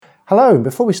Hello, and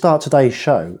before we start today's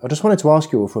show, I just wanted to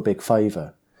ask you all for a big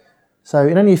favour. So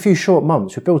in only a few short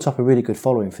months, we've built up a really good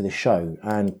following for this show,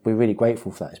 and we're really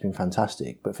grateful for that. It's been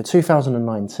fantastic. But for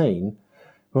 2019, we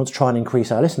want to try and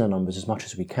increase our listener numbers as much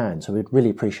as we can, so we'd really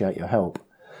appreciate your help.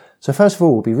 So first of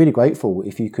all, we'd be really grateful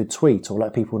if you could tweet or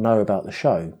let people know about the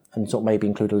show, and sort of maybe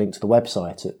include a link to the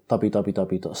website at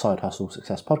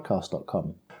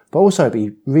www.sidehustlesuccesspodcast.com. But also it'd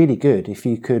be really good if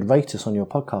you could rate us on your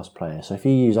podcast player. So if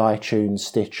you use iTunes,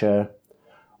 Stitcher,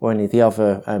 or any of the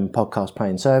other podcast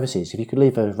playing services, if you could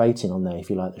leave a rating on there if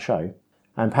you like the show,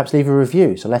 and perhaps leave a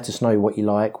review. So let us know what you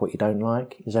like, what you don't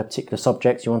like. Is there a particular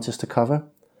subject you want us to cover?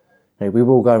 You know, we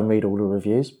will go and read all the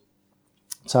reviews.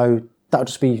 So that would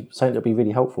just be something that would be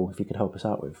really helpful if you could help us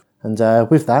out with. And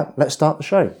with that, let's start the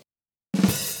show.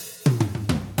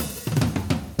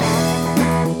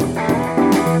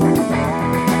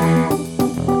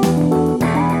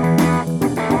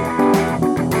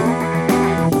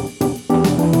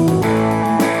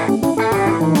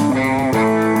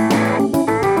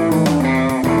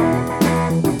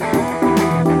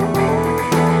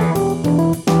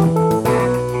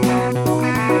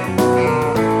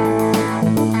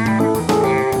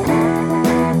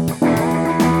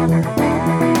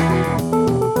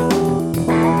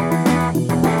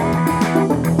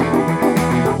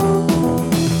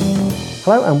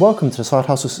 Hello and welcome to the Side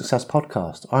Hustle Success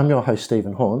Podcast. I'm your host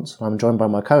Stephen Haunts and I'm joined by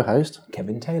my co-host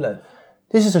Kevin Taylor.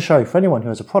 This is a show for anyone who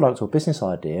has a product or business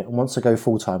idea and wants to go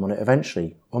full-time on it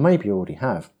eventually, or maybe you already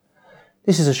have.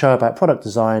 This is a show about product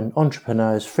design,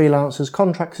 entrepreneurs, freelancers,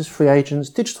 contractors, free agents,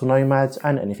 digital nomads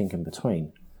and anything in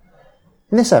between.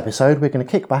 In this episode we're going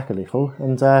to kick back a little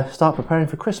and start preparing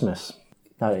for Christmas.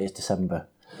 Now it is December.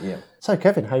 Yeah. So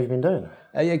Kevin, how have you been doing?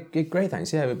 Yeah, great,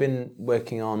 thanks. Yeah, we've been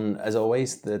working on, as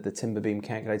always, the Timberbeam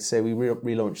calculator. So we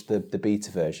relaunched the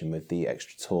beta version with the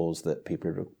extra tools that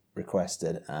people had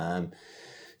requested.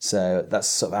 So that's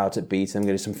sort of out at beta. I'm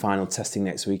going to do some final testing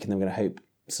next week, and then I'm going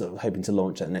to hoping to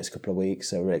launch that in the next couple of weeks.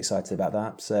 So we're really excited about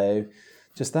that. So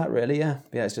just that, really. Yeah.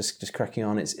 It's just cracking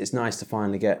on. It's nice to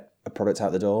finally get a product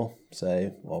out the door.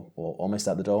 So or almost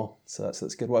out the door. So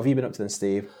that's good. What have you been up to then,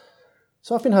 Steve?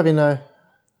 So I've been having a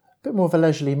bit more of a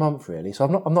leisurely month, really. So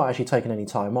I'm not actually taking any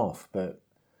time off, but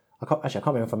I can't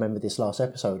remember if I remember this last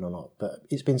episode or not, but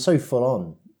it's been so full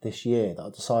on this year that I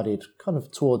decided kind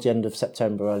of towards the end of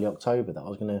September, early October, that I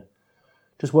was going to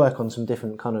just work on some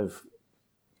different kind of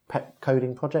pet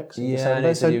coding projects in December.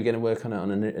 Yeah, so you were going to work on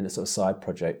it in a sort of side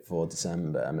project for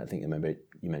December. I think I remember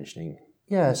you mentioning.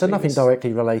 Yeah, so nothing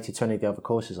directly related to any of the other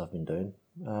courses I've been doing.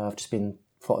 I've just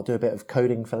thought I'd do a bit of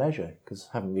coding for leisure because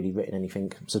I haven't really written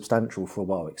anything substantial for a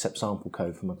while except sample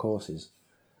code for my courses.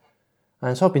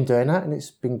 And so I've been doing that and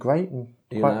it's been great and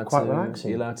quite relaxing.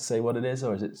 Are you allowed to say what it is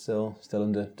or is it still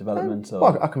under development?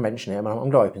 Well, I can mention it. I'm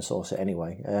going to open source it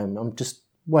anyway. I'm just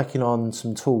working on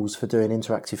some tools for doing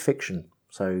interactive fiction.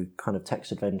 So kind of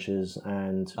text adventures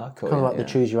and the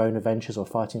choose your own adventures or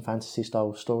fighting fantasy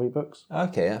style storybooks.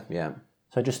 Okay, yeah.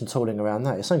 So just some tooling around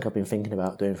that. It's something I've been thinking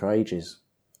about doing for ages.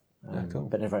 Cool.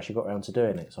 But never actually got around to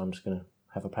doing it, so I'm just going to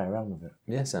have a play around with it.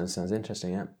 Yeah, sounds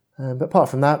interesting, yeah. But apart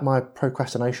from that, my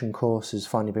procrastination course has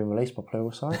finally been released by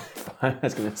Pluralsight. I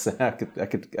was going to say, I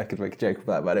could make a joke about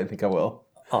that, but I don't think I will.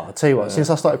 Oh, I'll tell you what,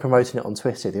 since I started promoting it on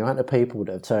Twitter, the amount of people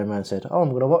that have turned around and said, I'm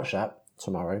going to watch that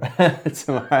tomorrow.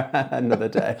 Another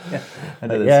day.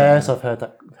 Yes, I've heard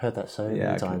that so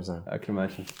many times now. I can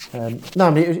imagine. No, I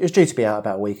mean, it was due to be out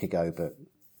about a week ago, but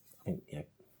I think,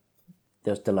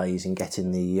 there's delays in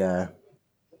getting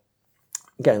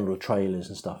getting all the trailers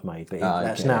and stuff made, but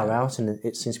that's now out and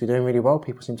it seems to be doing really well.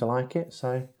 People seem to like it,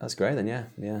 so that's great then.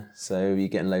 Yeah. So you're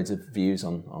getting loads of views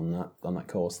on that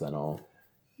course then, or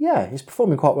yeah, it's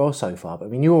performing quite well so far. But I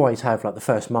mean, you always have like the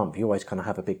first month, you always kind of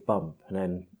have a big bump, and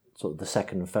then sort of the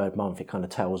second and third month, it kind of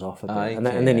tails off a bit, and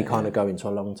then you kind of go into a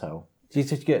long tail. Do you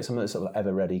just get some of the sort of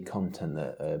ever-ready content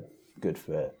that are good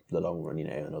for the long run,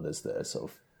 and others that are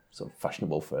sort of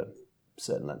fashionable for a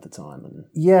certain length of time? And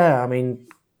yeah, I mean,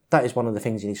 that is one of the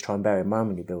things you need to try and bear in mind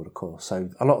when you build a course. So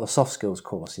a lot of the soft skills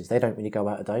courses, they don't really go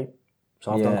out of date.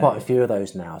 So I've done quite a few of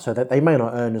those now. So that they may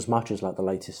not earn as much as like the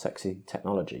latest sexy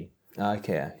technology.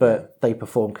 Okay. But they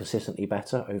perform consistently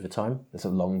better over time. They're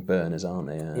sort of long burners, aren't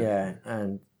they? Yeah,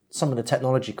 and some of the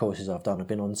technology courses I've done have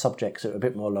been on subjects that are a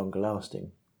bit more longer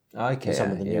lasting. Okay. Than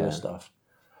some of the newer stuff.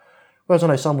 Whereas I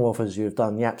know some authors who have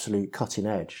done the absolute cutting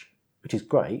edge, which is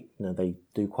great. They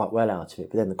do quite well out of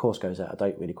it, but then the course goes out of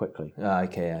date really quickly.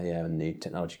 Okay, yeah, when new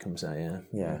technology comes out, yeah.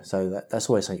 Yeah, so that's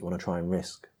always something you want to try and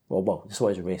risk. Well, it's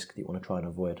always a risk that you want to try and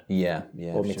avoid. Yeah,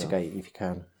 or mitigate if you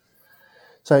can.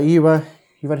 So you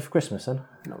You ready for Christmas then?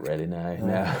 Not really, no.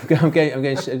 I'm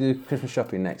going to do Christmas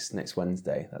shopping next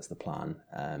Wednesday. That's the plan.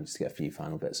 Just to get a few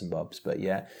final bits and bobs. But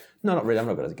yeah, no, not really. I'm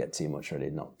not going to get too much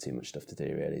really. Not too much stuff to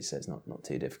do really. So it's not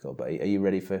too difficult. But are you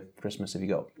ready for Christmas? Have you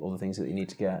got all the things that you need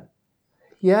to get?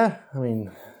 Yeah, I mean,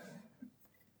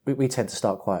 we tend to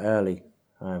start quite early.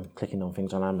 Clicking on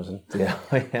things on Amazon. Yeah.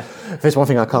 If there's one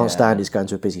thing I can't stand is going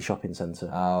to a busy shopping centre.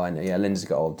 Oh, I know. Yeah, Linda's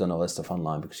done all this stuff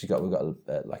online because we've got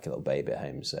like a little baby at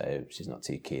home, so she's not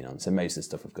too keen on. So most of the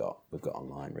stuff we've got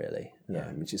online really. Yeah,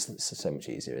 which is so much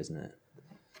easier, isn't it?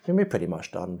 I mean, we're pretty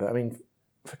much done, but I mean,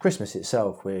 for Christmas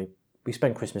itself, we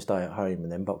spend Christmas Day at home,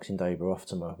 and then Boxing Day we're off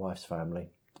to my wife's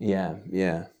family. Yeah.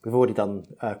 We've already done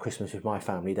Christmas with my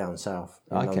family down south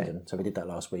in London, so we did that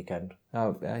last weekend.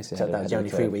 Oh, I see. So that was the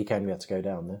only free weekend we had to go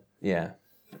down there. Yeah.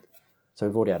 So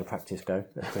we've already had a practice go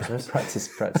at Christmas.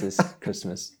 practice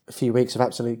Christmas. A few weeks of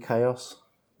absolute chaos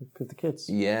with the kids.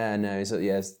 Yeah, no,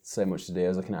 there's so much to do. I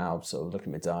was looking at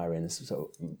my diary, and sort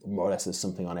of more or less there's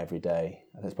something on every day.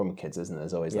 I think it's probably kids, isn't it?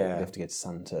 There's always you have to go to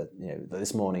Santa. You know,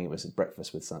 this morning it was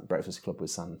breakfast club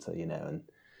with Santa. You know, and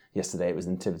yesterday it was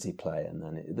nativity play, and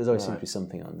then there's always seems to be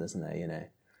something on, doesn't there? You know.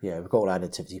 Yeah, we've got all our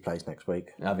nativity plays next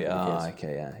week. Have you? Oh,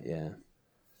 okay, yeah.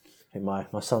 I think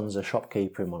my son's a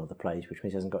shopkeeper in one of the plays, which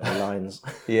means he hasn't got any lines.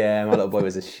 Yeah, my little boy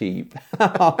was a sheep.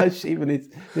 A sheep, and he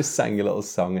just sang a little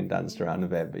song and danced around a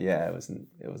bit. But yeah, it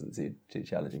wasn't too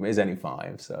challenging. But he's only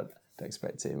 5, so I don't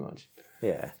expect too much.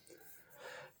 Yeah.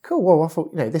 Cool. Well, I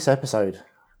thought, this episode,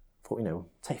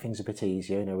 take things a bit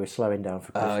easier. We're slowing down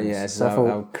for Christmas. Oh yeah, so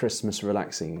our Christmas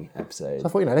relaxing episode. So I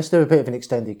thought, let's do a bit of an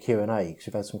extended Q&A because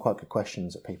we've had some quite good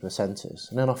questions that people have sent us.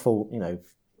 And then I thought,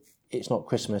 it's not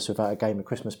Christmas without a game of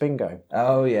Christmas bingo.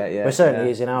 Oh yeah. But it certainly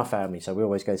is in our family. So we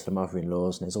always go to the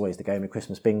mother-in-law's, and there's always the game of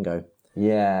Christmas bingo.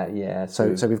 Yeah.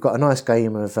 So we've got a nice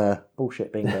game of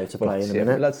bullshit bingo to play in a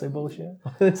minute. Let's say bullshit.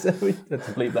 Let's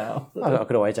bleep that out. I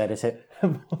could always edit it.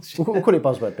 We'll call it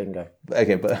buzzword bingo.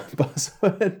 Okay, but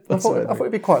buzzword. I thought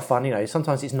it'd be quite fun.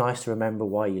 Sometimes it's nice to remember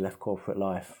why you left corporate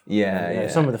life. Yeah.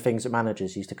 Some of the things that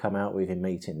managers used to come out with in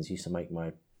meetings used to make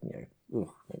my make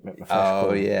my flesh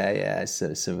crawl. Yeah.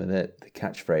 So some of the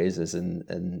catchphrases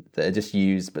and that are just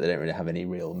used, but they don't really have any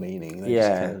real meaning. They're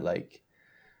just kind of like,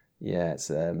 it's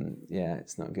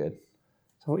not good.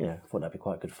 So I thought that'd be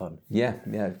quite good fun. Yeah,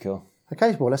 cool.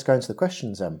 Okay, well, let's go into the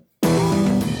questions then.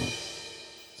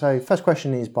 So first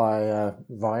question is by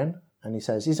Ryan, and he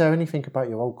says, "Is there anything about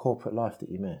your old corporate life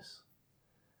that you miss?"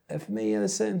 For me,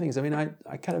 there's certain things. I mean,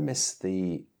 I kind of miss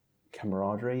the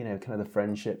camaraderie, kind of the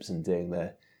friendships and doing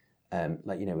the,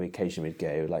 we occasionally would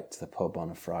go to the pub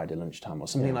on a Friday lunchtime or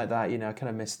something like that. I kind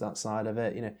of miss that side of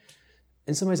it.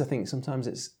 In some ways, I think sometimes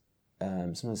it's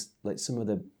sometimes like some of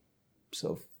the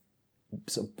sort of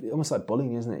almost like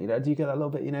bullying, isn't it? Do you get that a little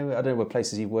bit? I don't know where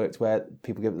places you've worked where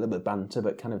people give a little bit of banter,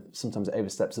 but kind of sometimes it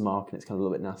oversteps the mark and it's kind of a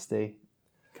little bit nasty.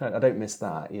 I don't miss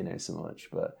that, so much,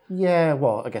 but yeah.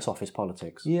 Well, I guess office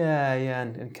politics. Yeah,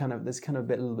 and kind of there's kind of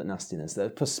a little bit nastiness there.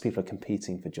 Plus, people are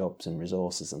competing for jobs and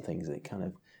resources and things that kind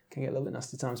of can get a little bit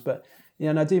nasty times. But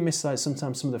and I do miss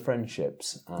sometimes some of the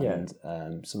friendships and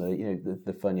some of the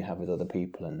the fun you have with other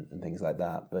people and things like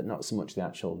that. But not so much the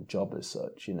actual job as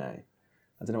such. I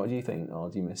don't know. What do you think, or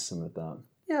do you miss some of that?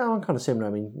 Yeah, I'm kind of similar. I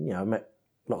mean, I met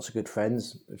lots of good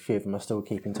friends. A few of them I still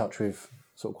keep in touch with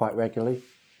sort of quite regularly.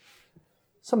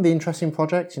 Some of the interesting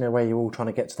projects, where you're all trying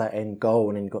to get to that end goal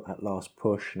and then you've got that last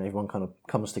push and everyone kind of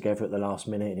comes together at the last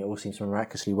minute and it all seems to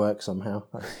miraculously work somehow.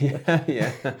 Yeah.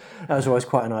 That was always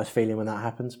quite a nice feeling when that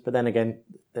happens. But then again,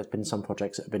 there have been some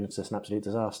projects that have been just an absolute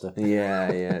disaster. Yeah.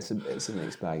 It's a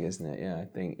mixed bag, isn't it? Yeah, I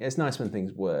think it's nice when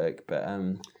things work, but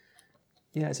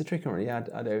it's a tricky one. Yeah,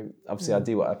 I don't. Obviously, I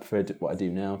do what I prefer, what I do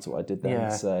now to what I did then. Yeah.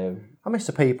 So I miss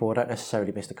the people. I don't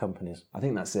necessarily miss the companies. I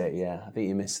think that's it. Yeah, I think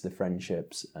you miss the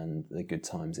friendships and the good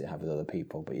times that you have with other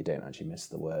people, but you don't actually miss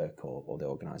the work or the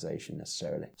organisation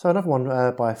necessarily. So another one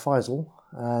by Faisal.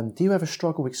 Do you ever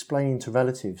struggle explaining to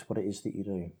relatives what it is that you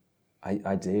do?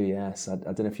 I do. Yes. I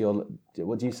don't know if you're.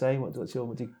 What do you say? What do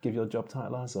you give your job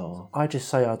title as? Or I just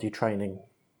say I do training.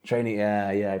 Training,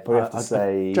 yeah. Probably have to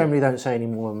say. I generally don't say any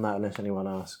more than that unless anyone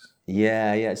asks.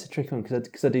 Yeah. It's a tricky one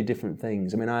because I do different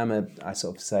things. I mean, I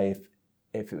sort of say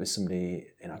if it was somebody,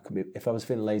 if I was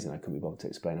feeling lazy and I couldn't be bothered to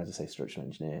explain, I'd just say structural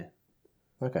engineer.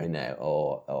 Okay.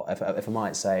 Or if I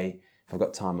might say, if I've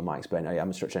got time, I might explain, I'm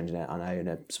a structural engineer and I own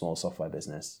a small software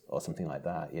business or something like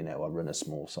that. I run a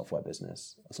small software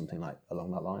business or something like along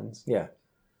that lines. Yeah.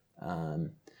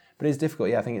 But it's difficult.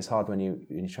 Yeah, I think it's hard when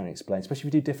you're trying to explain, especially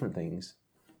if you do different things.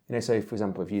 So for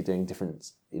example, if you're doing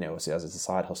different, obviously as a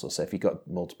side hustle, so if you've got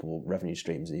multiple revenue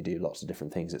streams and you do lots of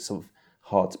different things, it's sort of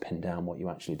hard to pin down what you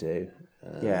actually do.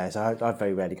 So I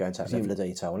very rarely go into that level of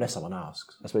detail unless someone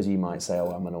asks. I suppose you might say,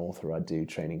 I'm an author, I do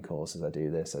training courses, I do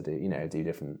this, I do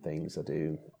different things, I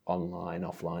do online,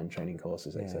 offline training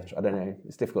courses, etc. I don't know,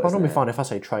 it's difficult. I normally find if I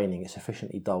say training, it's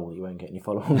sufficiently dull that you won't get any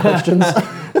follow-on questions.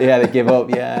 They give up.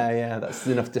 That's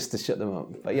enough just to shut them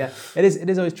up. But it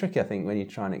is always tricky, I think, when you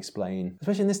try and explain,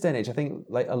 especially in this day and age. I think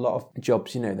like a lot of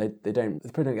jobs, they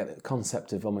probably don't get the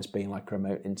concept of almost being like a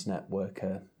remote internet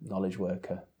worker, knowledge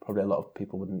worker. Probably a lot of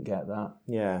people wouldn't get that.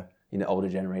 Yeah. Older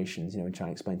generations, when trying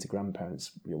to explain to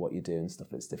grandparents what you do and stuff,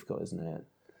 it's difficult, isn't it?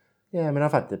 Yeah, I mean,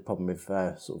 I've had the problem with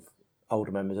sort of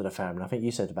older members of the family. I think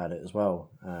you said about it as well.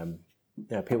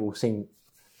 People seem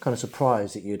kind of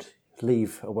surprised that you'd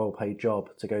leave a well-paid job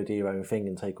to go do your own thing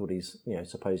and take all these,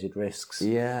 supposed risks.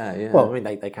 Yeah. Well, I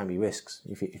mean, they can be risks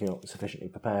if you're not sufficiently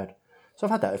prepared. So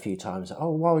I've had that a few times.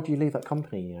 Oh, why would you leave that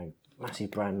company?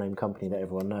 Massive brand name company that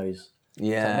everyone knows.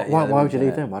 Yeah. So why would you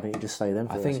leave them? Why don't you just stay them?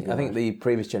 I think the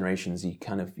previous generations, you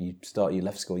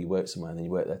left school, you worked somewhere, and then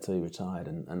you worked there till you retired,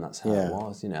 and that's how it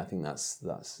was. I think that's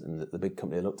and the big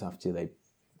company that looked after you, they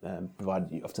provided.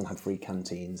 You often had free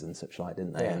canteens and such like,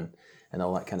 didn't they? Yeah. And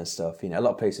all that kind of stuff. A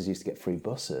lot of places used to get free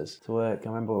buses to work. I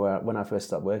remember when I first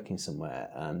started working somewhere,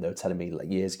 they were telling me like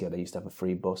years ago they used to have a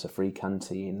free bus, a free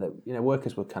canteen. That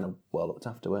workers were kind of well looked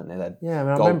after, weren't they? They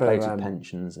had gold-plated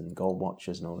pensions and gold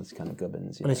watches and all this kind of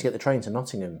gubbins. When I used to get the train to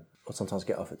Nottingham, or sometimes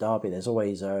get off at Derby, there's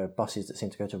always buses that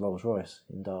seem to go to Rolls-Royce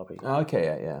in Derby. Oh,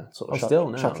 okay, yeah. Sort of still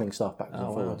now. shuttling stuff back and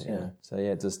forwards. Yeah. So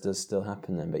it does still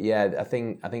happen then. But I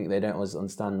think they don't always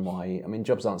understand why. I mean,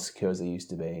 jobs aren't secure as they used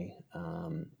to be.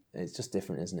 It's just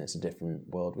different, isn't it? It's a different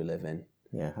world we live in.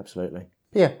 Yeah, absolutely.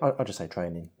 Yeah, I'll just say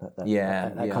training. That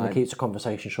kind of keeps the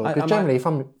conversation short. Because generally, if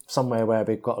I'm somewhere where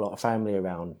we've got a lot of family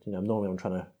around, normally I'm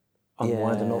trying to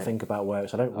unwind and not think about work,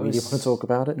 so I don't really want to talk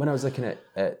about it. When I was looking at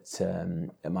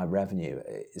my revenue,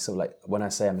 it's sort of like when I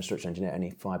say I'm a structural engineer,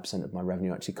 only 5% of my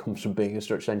revenue actually comes from being a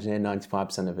structural engineer.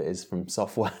 95% of it is from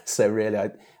software. So really, I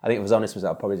think if I was honest with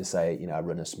myself, I'd probably just say, I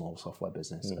run a small software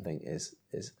business. I think is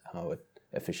how I would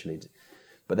officially do.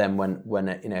 But then when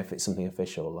if it's something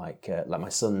official like my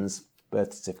son's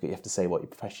birth certificate, you have to say what your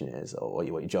profession is or what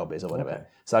your job is or whatever. Okay.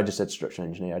 So I just said structural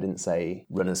engineer. I didn't say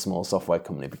run a small software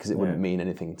company because it wouldn't mean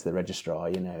anything to the registrar.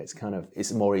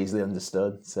 It's more easily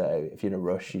understood. So if you're in a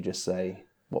rush, you just say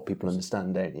what people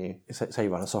understand, don't you? Say you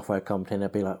run a software company and they'll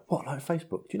be like, what, like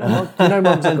Facebook? Do you know Mark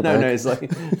Zuckerberg? No, it's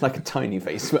like a tiny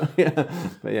Facebook.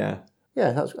 But yeah.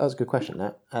 Yeah, that was a good question,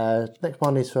 that. Next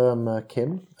one is from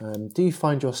Kim. Do you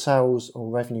find your sales or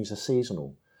revenues are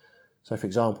seasonal? So, for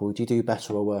example, do you do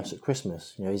better or worse at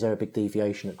Christmas? Is there a big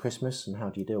deviation at Christmas, and how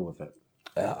do you deal with it?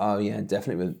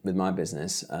 Definitely with my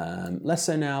business. Less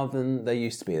so now than they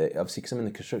used to be. Obviously, because I'm in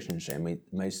the construction industry, and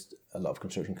a lot of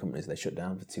construction companies, they shut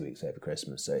down for 2 weeks over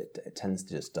Christmas, so it tends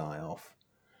to just die off.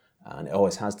 And it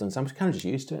always has done. So I'm kind of just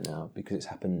used to it now because it's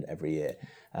happened every year.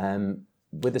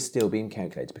 With the steel beam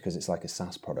calculator, because it's like a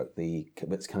SaaS product,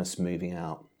 it's kind of smoothing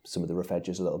out some of the rough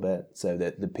edges a little bit, so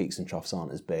that the peaks and troughs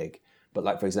aren't as big. But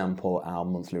like, for example, our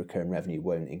monthly recurring revenue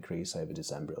won't increase over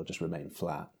December; it'll just remain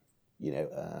flat.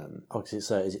 Because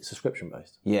is it subscription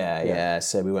based? Yeah.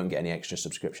 So we won't get any extra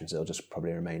subscriptions; it'll just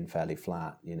probably remain fairly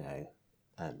flat.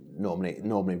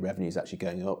 Normally revenue is actually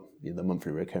going up. The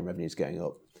monthly recurring revenue is going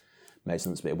up most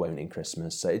months, but it won't in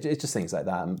Christmas. So it's just things like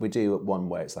that. And we do one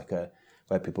where it's like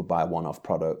where people buy a one-off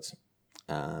product,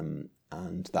 and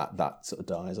that sort of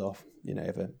dies off,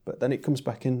 but then it comes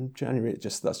back in January.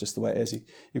 That's just the way it is.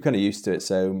 You're kind of used to it,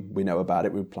 so we know about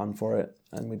it, we plan for it,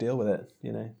 and we deal with it.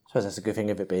 I suppose that's a good thing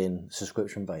of it being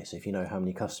subscription based. If you know how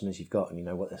many customers you've got and you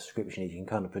know what their subscription is, you can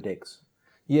kind of predict.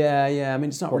 Yeah. I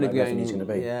mean, it's not really going to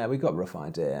be. Yeah, we've got a rough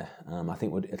idea. I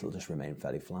think it'll just remain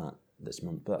fairly flat this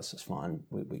month, but that's fine.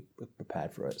 We're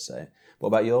prepared for it. So, what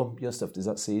about your stuff? Is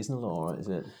that seasonal or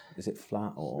is it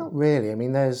flat or? Not really. I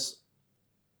mean,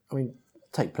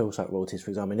 take Pluralsight royalties,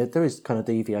 for example. There is kind of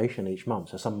deviation each month,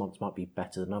 so some months might be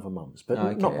better than other months,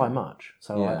 but not by much.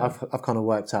 So I've kind of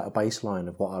worked out a baseline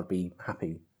of what I'd be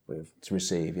happy with to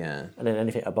receive, and then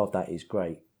anything above that is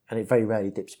great, and it very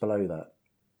rarely dips below that.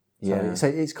 So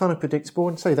it's kind of predictable,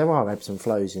 and so there are ebbs and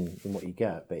flows in what you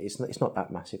get, but it's not that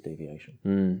massive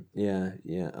deviation.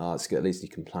 Yeah. Oh, it's good. At least you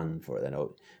can plan for it then.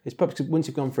 It's probably once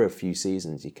you've gone through a few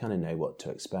seasons, you kind of know what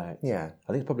to expect. Yeah,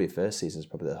 I think probably the first season is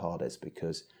probably the hardest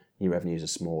because your revenues are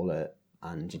smaller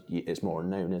and it's more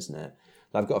unknown, isn't it?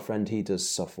 I've got a friend, he does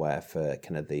software for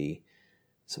kind of the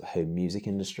sort of home music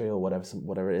industry or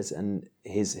whatever it is, and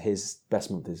his best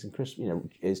month is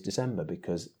is December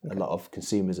because a lot of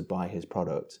consumers buy his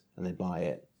product and they buy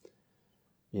it,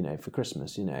 for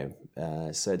Christmas,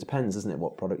 so it depends, doesn't it,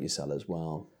 what product you sell as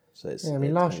well. So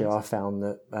last year I found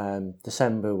that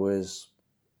December was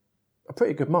a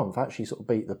pretty good month. Actually, sort of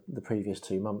beat the previous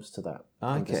 2 months to that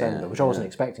in December, which I wasn't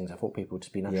expecting. So I thought people would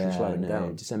just be naturally slowing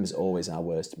down. December's always our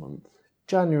worst month.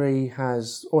 January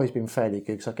has always been fairly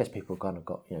good because I guess people have kind of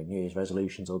got New Year's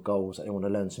resolutions or goals that they want to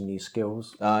learn some new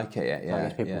skills. Yeah. I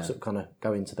guess people sort of kind of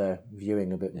go into their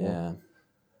viewing a bit more.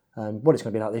 Yeah. What it's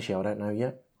going to be like this year, I don't know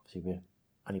yet. Obviously, we're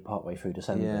only part way through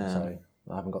December, so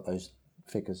I haven't got those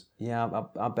figures. Yeah,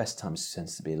 our best times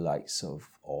tends to be like sort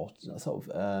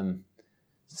of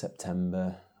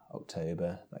September,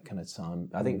 October, that kind of time.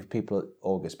 I think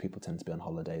August people tend to be on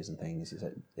holidays and things,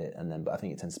 but I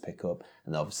think it tends to pick up,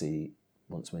 and obviously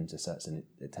once winter sets in,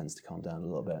 it tends to calm down a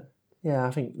little bit. Yeah,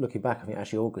 I think looking back, I think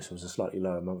actually August was a slightly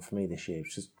lower month for me this year,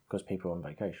 just because people are on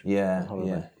vacation. Yeah.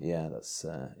 That's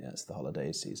it's the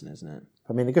holiday season, isn't it?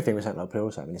 I mean, the good thing with St. Laurent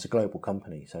also, I mean, it's a global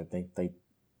company, so they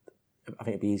I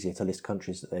think it'd be easier to list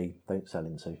countries that they don't sell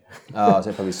into. So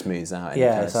it probably smooths out.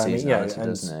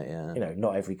 Doesn't it? Yeah.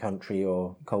 Not every country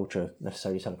or culture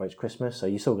necessarily celebrates Christmas, so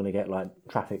you're still going to get like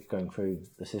traffic going through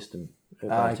the system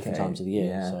at different times of the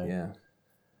year. Yeah.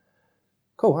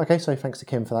 Cool. Okay, so thanks to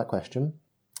Kim for that question.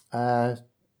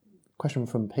 Question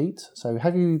from Pete. So,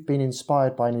 have you been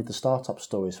inspired by any of the startup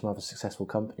stories from other successful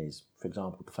companies? For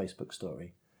example, the Facebook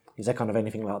story. Is there kind of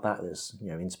anything like that that's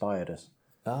inspired us?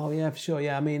 Oh yeah, for sure.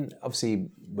 Yeah, I mean, obviously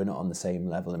we're not on the same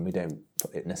level, and we don't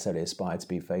necessarily aspire to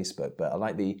be Facebook. But I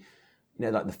like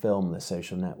like the film, The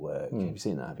Social Network. Have you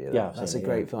seen that? Have you? Yeah, that's a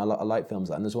great film. I like films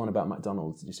like that. And there's one about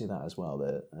McDonald's. Did you see that as well?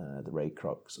 The Ray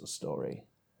Kroc sort of story.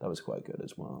 That was quite good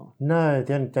as well. No,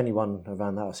 the only one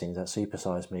around that I've seen is that Super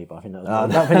Size Me, but I think that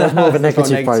was more of a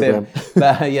negative program.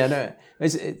 But yeah, no,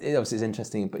 it obviously it's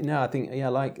interesting. But no, I think I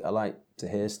like to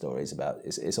hear stories about.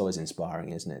 It's always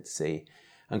inspiring, isn't it, to see.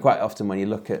 And quite often when you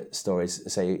look at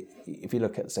stories, say, if you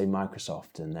look at, say,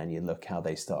 Microsoft and then you look how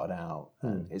they started out,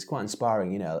 it's quite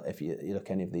inspiring, if you look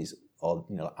at any of these, or,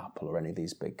 like Apple or any of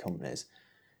these big companies,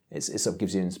 it sort of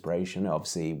gives you inspiration.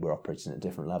 Obviously, we're operating at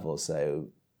different levels, so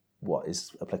what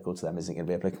is applicable to them isn't going to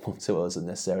be applicable to us, and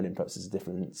necessarily perhaps it's a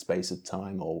different space of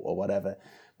time or whatever.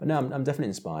 But no, I'm definitely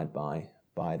inspired by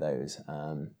those.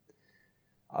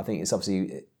 I think it's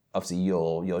obviously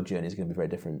your journey is going to be very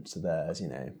different to theirs,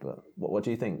 But what do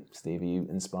you think, Steve? Are you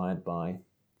inspired by?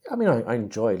 I mean, I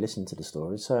enjoy listening to the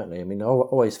stories, certainly. I mean, I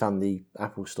always found the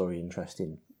Apple story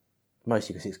interesting,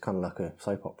 mostly because it's kind of like a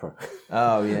soap opera.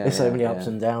 Oh, yeah. There's so many ups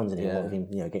and downs in it, of him,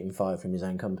 getting fired from his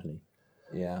own company.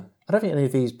 Yeah. I don't think any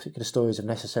of these particular stories have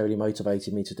necessarily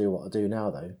motivated me to do what I do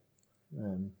now, though.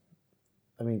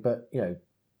 I mean, but,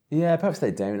 Yeah, perhaps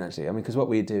they don't actually. I mean, because what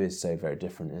we do is so very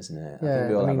different, isn't it? Yeah, I think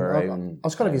we all have our own. I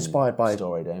was kind of inspired by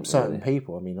story, don't we, certain really?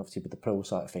 people. I mean, obviously with the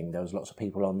Pluralsight thing, there was lots of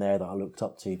people on there that I looked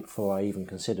up to before I even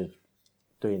considered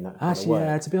doing that kind of work.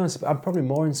 Yeah, to be honest, I'm probably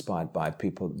more inspired by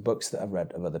books that I've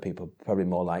read of other people. Probably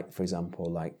more like, for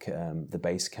example, the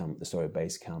Basecamp, the story of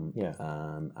Basecamp. Yeah.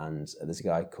 And there's a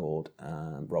guy called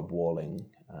Rob Walling.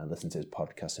 Listened to his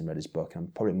podcast and read his book. I'm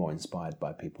probably more inspired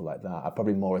by people like that. I'm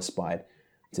probably more inspired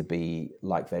to be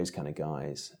like those kind of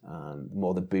guys,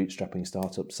 more the bootstrapping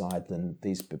startup side than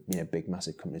these big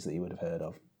massive companies that you would have heard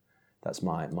of. That's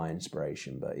my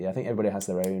inspiration. But yeah, I think everybody has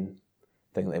their own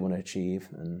thing that they want to achieve,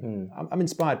 and I'm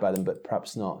inspired by them, but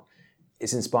perhaps not.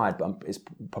 It's inspired, but it's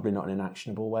probably not in an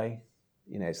actionable way.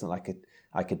 It's not like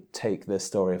I could take the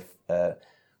story of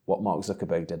what Mark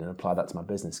Zuckerberg did and apply that to my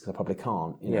business, because I probably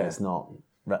can't. It's not.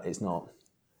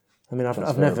 I mean,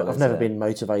 I've never been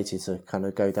motivated to kind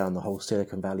of go down the whole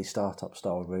Silicon Valley startup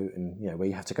style route, and where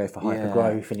you have to go for hyper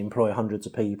growth and employ hundreds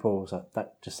of people. So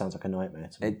that just sounds like a nightmare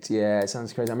to me. It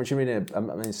sounds crazy. I'm actually reading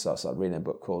a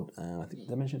book called I think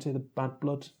did I mention to you the Bad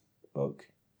Blood book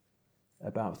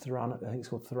about Theranos. I think it's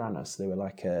called Theranos. They were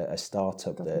like a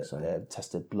startup that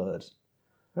tested blood.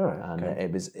 All right, and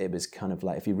it was kind of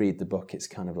like, if you read the book, it's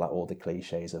kind of like all the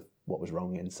cliches of what was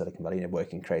wrong in Silicon Valley,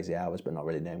 working crazy hours but not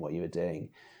really knowing what you were doing,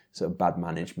 sort of bad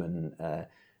management.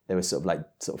 They were sort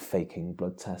of faking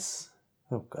blood tests,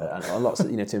 and lots of,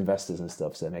 to investors and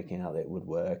stuff, so making out that it would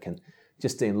work, and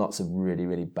just doing lots of really,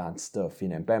 really bad stuff.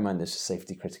 Bear in mind there's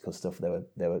safety critical stuff. They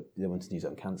wanted to use it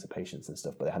on cancer patients and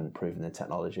stuff, but they hadn't proven the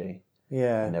technology.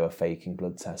 Yeah, and they were faking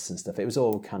blood tests and stuff. It was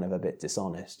all kind of a bit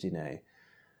dishonest,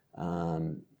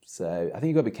 So I think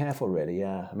you've got to be careful, really.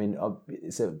 Yeah, I mean,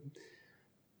 so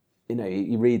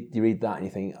you read that and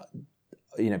you think,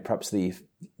 perhaps the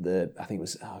I think it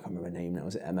was, I can't remember her name now.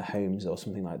 Was it Emma Holmes or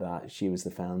something like that? She was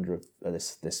the founder of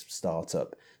this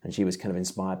startup, and she was kind of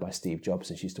inspired by Steve Jobs,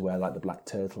 and she used to wear like the black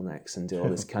turtlenecks and do all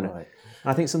this kind of. And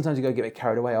I think sometimes you got to get a bit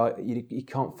carried away. You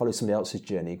can't follow somebody else's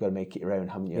journey. You've got to make it your own,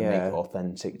 haven't you? Yeah. Make it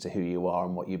authentic to who you are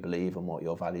and what you believe and what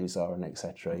your values are, and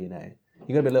etc.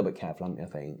 You've got to be a little bit careful, haven't you, I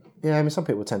think? Yeah, I mean, some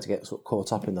people tend to get sort of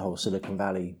caught up in the whole Silicon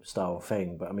Valley style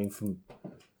thing, but I mean, from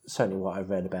certainly what I've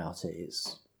read about it,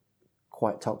 it's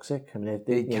quite toxic. I mean,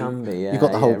 It can be, yeah. You've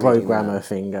got the whole reading programmer that.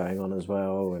 thing going on as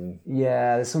well, and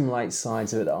Yeah, there's some light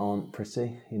sides of it that aren't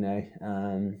pretty,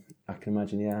 I can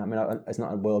imagine, yeah. I mean, it's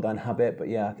not a world I inhabit, but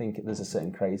yeah, I think there's a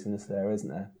certain craziness there, isn't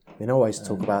there? I mean, I always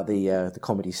talk about the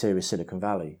comedy series Silicon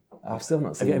Valley. I've still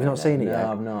not seen it. Have you not seen it no, yet?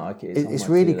 I've not. It's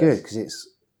really good because it's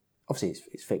obviously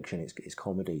it's fiction, it's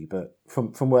comedy, but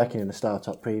from working in a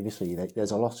startup previously,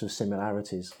 there's a lot of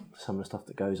similarities to some of the stuff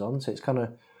that goes on. So it's kind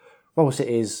of, whilst it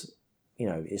is,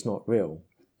 it's not real.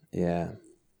 Yeah.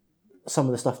 Some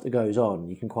of the stuff that goes on,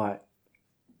 you can quite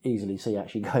easily see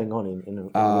actually going on in a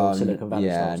real Silicon Valley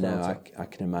yeah, style no, startup. I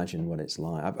can imagine what it's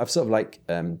like. I've sort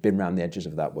of been around the edges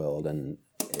of that world, and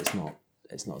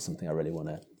it's not something I really want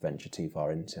to venture too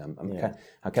far into. I'm kind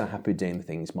of happy doing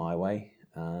things my way.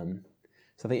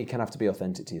 So I think you can have to be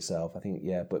authentic to yourself. I think,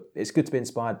 but it's good to be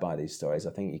inspired by these stories.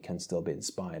 I think you can still be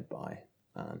inspired by,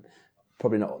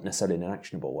 probably not necessarily in an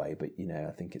actionable way, but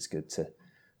I think it's good to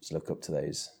look up to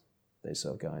those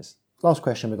sort of guys. Last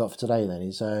question we got for today then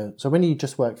is, so when you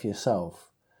just work for yourself,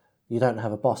 you don't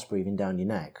have a boss breathing down your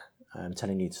neck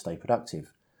telling you to stay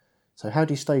productive. So how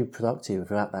do you stay productive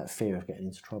without that fear of getting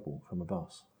into trouble from a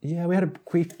boss? Yeah, we had a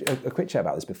quick chat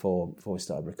about this before we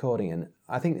started recording, and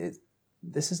I think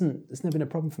it's never been a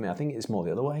problem for me. I think it's more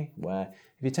the other way, where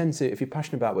if you're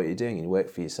passionate about what you're doing and you work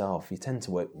for yourself, you tend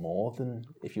to work more than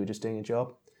if you were just doing a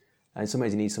job. And in some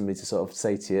ways you need somebody to sort of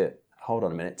say to you, hold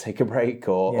on a minute, take a break,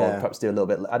 or perhaps do a little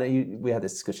bit. I know we had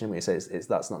this discussion where you say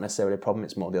that's not necessarily a problem.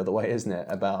 It's more the other way, isn't it?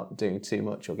 About doing too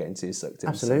much or getting too sucked in.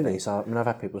 Absolutely. So I mean, I've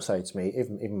had people say to me,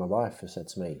 even my wife has said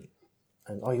to me,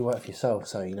 "And you work for yourself,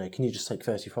 so can you just take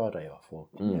Thursday, Friday off,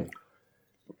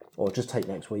 or just take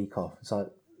next week off?" It's like,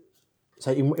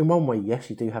 so in one way,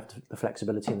 yes, you do have the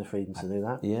flexibility and the freedom to do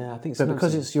that. Yeah, I think so. But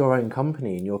because it's your own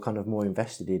company and you're kind of more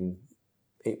invested in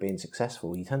it being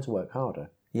successful, you tend to work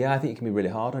harder. Yeah, I think it can be really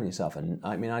hard on yourself. And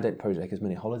I mean, I don't probably take as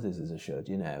many holidays as I should,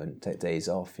 and take days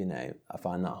off, I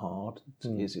find that hard.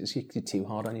 You're too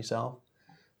hard on yourself.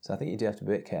 So I think you do have to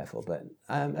be a bit careful. But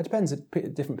it depends.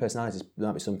 Different personalities. There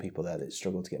might be some people there that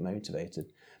struggle to get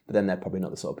motivated. But then they're probably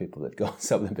not the sort of people that go and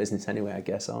sell their business anyway, I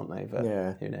guess, aren't they? But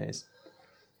who knows?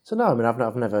 So no, I mean,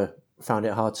 I've never found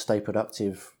it hard to stay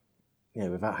productive,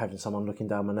 without having someone looking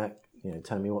down my neck,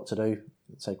 telling me what to do.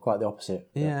 I'd say quite the opposite.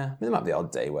 Yeah, I mean, there might be the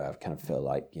odd day where I kind of feel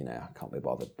like, I can't be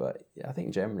bothered. But yeah, I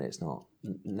think generally it's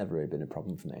never really been a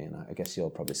problem for me. And I guess you're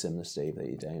probably similar, Steve, that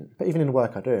you don't. But even in the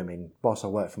work I do, I mean, whilst I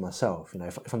work for myself,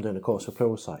 if I'm doing a course for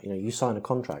Pluralsight, you sign a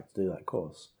contract to do that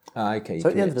course. Okay. So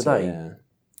at the end of the day,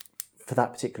 for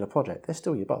that particular project, they're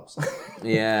still your boss.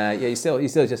 yeah. You still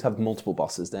just have multiple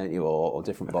bosses, don't you, or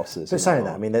different bosses. But saying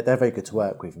that, I mean, they're very good to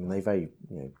work with. I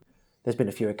mean, there's been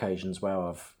a few occasions where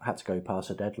I've had to go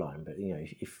past a deadline, but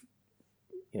if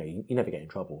you never get in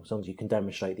trouble as long as you can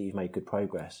demonstrate that you've made good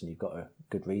progress and you've got a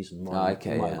good reason why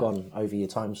you might have gone over your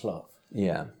time slot.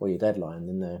 Yeah. Or your deadline,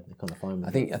 then they're kind of fine with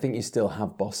I think you still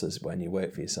have bosses when you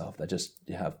work for yourself.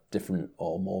 You have different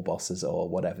or more bosses or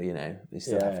whatever. You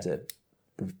still have to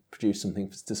produce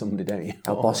something to somebody, don't you?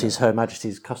 Our boss is Her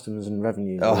Majesty's Customs and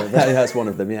Revenue. Oh, that's one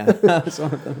of them. Yeah, that's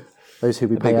one of them. Those who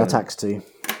we pay our tax to.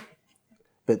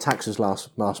 But tax was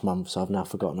last month, so I've now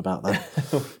forgotten about that.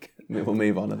 We'll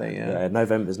move on, I think. Yeah,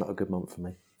 November's not a good month for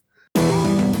me.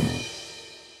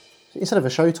 So instead of a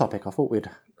show topic, I thought we'd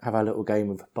have our little game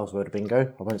of buzzword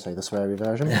bingo. I won't say the sweary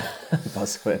version.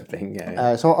 Buzzword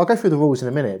bingo. So I'll go through the rules in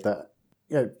a minute, but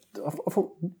I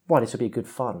thought why this would be good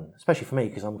fun, especially for me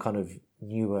because I'm kind of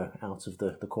newer out of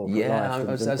the corporate life I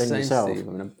was than saying, yourself. Steve,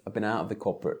 I mean, I've been out of the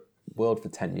corporate world for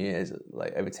 10 years,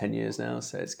 like over 10 years now,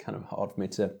 so it's kind of hard for me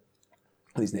to,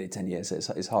 at least nearly 10 years,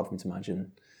 so it's hard for me to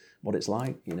imagine what it's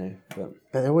like, But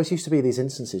there always used to be these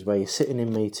instances where you're sitting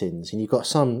in meetings and you've got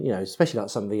some, especially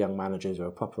like some of the young managers who are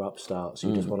proper upstarts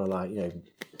who just want to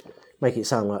make it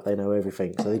sound like they know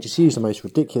everything. So they just use the most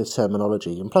ridiculous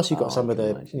terminology. And plus you've got some of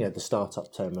the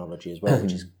startup terminology as well,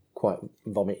 which is quite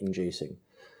vomit-inducing.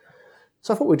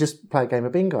 So I thought we'd just play a game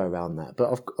of bingo around that.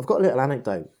 But I've got a little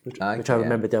anecdote, which I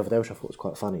remembered the other day, which I thought was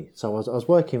quite funny. So I was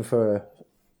working for a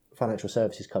financial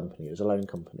services company. It was a loan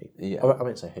company. Yeah. I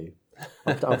won't say who.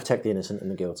 I'll protect the innocent and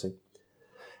the guilty.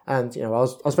 And, I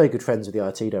was very good friends with the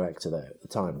IT director there at the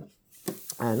time.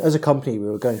 And as a company, we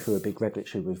were going through a big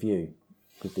regulatory review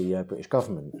with the British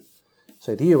government.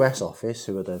 So the US office,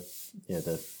 who are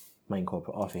the main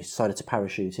corporate office, decided to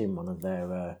parachute in one of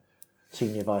their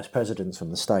senior vice presidents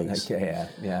from the States. Okay,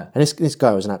 yeah. And this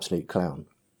guy was an absolute clown.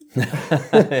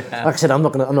 Like I said, I'm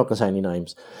not gonna say any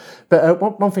names. But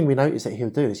one thing we noticed that he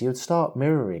would do is he would start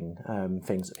mirroring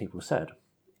things that people said.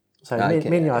 So me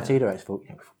and the IT director thought,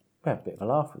 we have a bit of a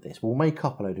laugh with this. We'll make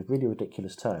up a load of really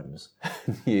ridiculous terms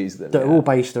Use them. that are all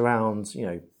based around,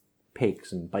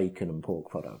 pigs and bacon and pork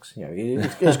products.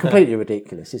 It's completely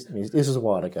ridiculous. This was a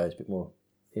while ago. It's a bit more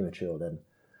immature then.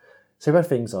 So we had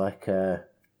things like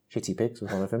shitty pigs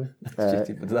was one of them. What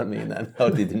does that mean then? Oh,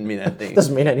 it didn't mean anything.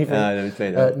 Doesn't mean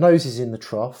anything. No, noses in the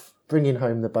trough, bringing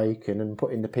home the bacon and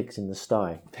putting the pigs in the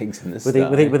sty. Pigs in the sty.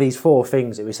 With these 4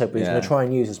 things that we said we were going to try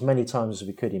and use as many times as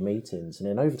we could in meetings. And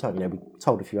then over time, we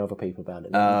told a few other people about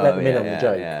it. Let them in on the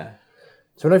joke. Yeah.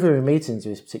 So whenever we were in meetings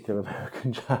with this particular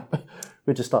American chap,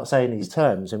 we'd just start saying these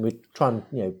terms and we'd try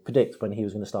and predict when he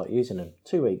was going to start using them.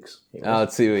 2 weeks.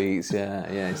 2 weeks,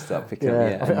 yeah. You start picking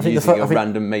up, I think using your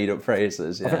random made-up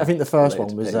phrases. Yeah. I think the first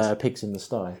one was pigs in the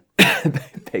sty.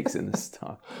 Pigs in the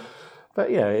sty. But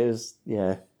it's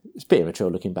a bit immature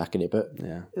looking back at it, but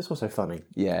it's also funny.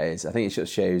 Yeah, it is. I think it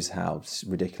just shows how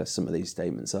ridiculous some of these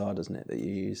statements are, doesn't it, that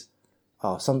you use?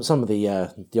 Oh, some of the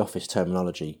office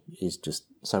terminology is just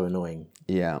so annoying.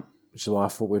 Yeah. Which is why I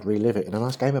thought we'd relive it in a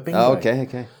nice game of bingo. Oh,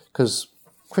 okay. Because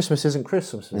Christmas isn't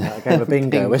Christmas without a game of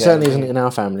bingo. It certainly isn't in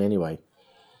our family anyway.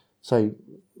 So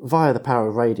via the power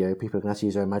of radio, people are going to have to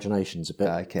use their imaginations a bit.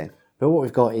 Okay. But what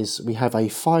we've got is we have a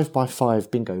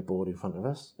 5x5 bingo board in front of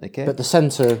us. Okay. But the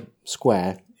centre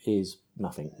square is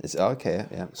nothing. Okay,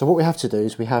 yeah. So what we have to do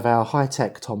is we have our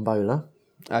high-tech tombola.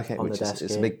 Okay, which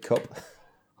is a big cup.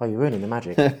 Oh, you're ruining the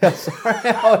magic. Sorry,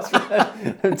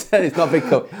 it's not a big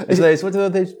cup. What are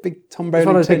those big tombola? It's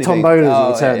one of those big tombolas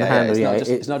that you turn the handle.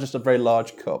 It's not just a very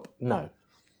large cup. No.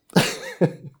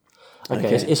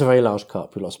 Okay. It's a very large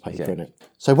cup with lots of paper in it.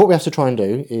 So what we have to try and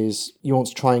do is you want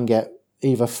to try and get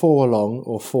either 4 along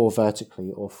or 4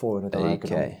 vertically or 4 in a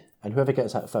diagonal. Okay. And whoever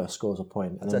gets that first scores a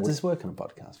point. And does this work on a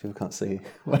podcast? People can't see.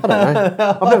 I don't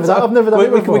know. I've never done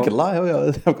it before. We could lie.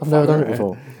 I've never done it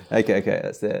before. Okay,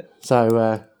 that's it.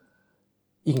 So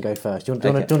you can go first. Do you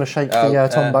want to shake the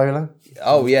tombola?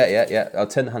 Oh, yeah. I'll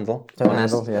turn the handle.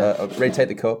 I'll rotate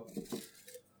the cup.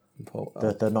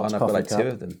 The not I've got like 2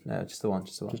 of them. No, just the one.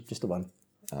 Just the one.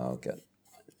 Oh, good.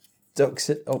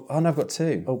 Ducks it. Oh, no, I've got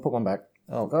 2. Oh, put one back.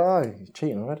 Oh, you're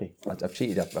cheating already. I've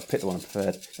cheated. I've picked the one I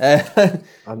preferred.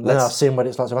 I've seen what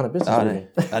it's like to run a business.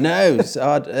 I know. It's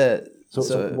hard.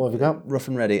 So what have you got? Rough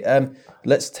and ready.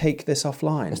 Let's take this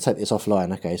offline. Let's take this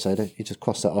offline. Okay, so you just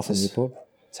cross that off on your board.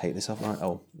 Take this offline.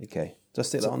 Oh, okay. Just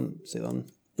stick that on.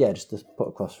 Yeah, just put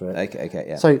a cross through it. Okay,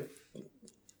 yeah. So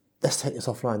let's take this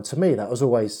offline. To me, that was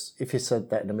always, if you said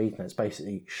that in a meeting, it's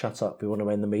basically shut up. We want to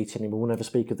end the meeting and we'll never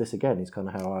speak of this again. It's kind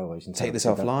of how I always take this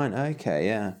offline. Okay,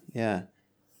 yeah.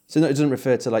 So no, it doesn't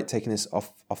refer to like taking this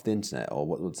off the internet, or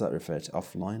what does that refer to?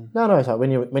 Offline? No, it's like when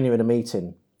you're in a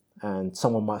meeting and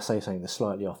someone might say something that's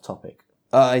slightly off topic.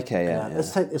 Oh, okay, yeah.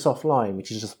 Let's take this offline, which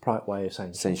is just a polite way of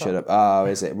saying shut up. Oh,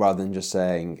 is it? Rather than just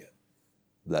saying,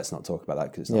 let's not talk about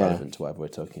that because it's not relevant to whatever we're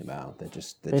talking about.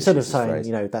 Instead of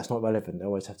saying, that's not relevant, they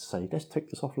always have to say, let's take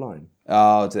this offline.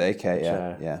 Oh, okay,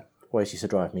 yeah. Always used to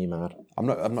drive me mad. I'm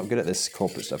not good at this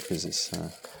corporate stuff because it's.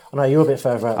 I know you're a bit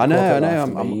further out. I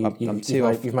know.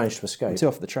 You've managed to escape. I'm too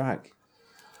off the track.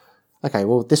 Okay,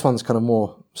 well, this one's kind of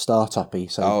more start-up-y.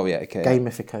 So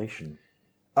gamification.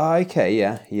 Oh, okay,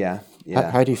 yeah.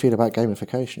 How do you feel about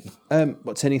gamification?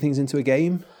 Turning things into a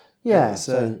game? Yeah,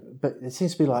 but it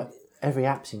seems to be like every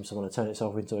app seems to want to turn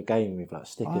itself into a game with like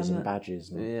stickers and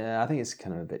badges. Yeah, I think it's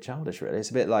kind of a bit childish, really. It's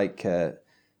a bit like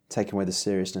taking away the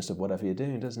seriousness of whatever you're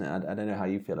doing, doesn't it? I don't know how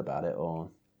you feel about it, or...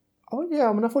 Oh, yeah,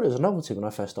 I thought it was a novelty when I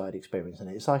first started experiencing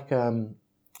it. It's like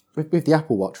with the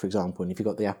Apple Watch, for example, and if you've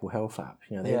got the Apple Health app,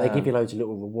 they give you loads of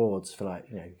little rewards for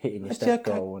hitting your step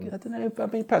goal. I don't know. I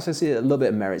mean, perhaps I see a little bit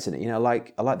of merits in it. I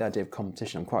like the idea of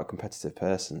competition. I'm quite a competitive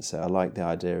person, so I like the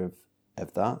idea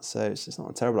of that. So it's not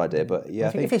a terrible idea, but yeah,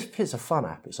 I think if it's a fun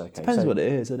app, it's okay. Depends what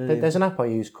it is. There's an app I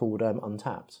use called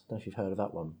Untapped. I don't know if you've heard of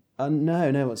that one.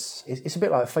 No. It's a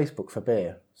bit like Facebook for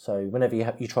beer. So whenever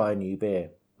you try a new beer,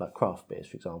 like craft beers,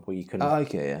 for example, you can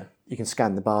you can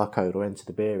scan the barcode or enter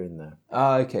the beer in there.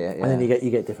 Oh, okay, yeah. And then you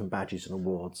get different badges and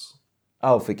awards.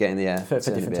 Oh, for getting for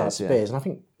different types of beers, and I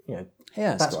think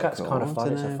that's cool. kind of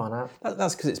fun. It's a fun app.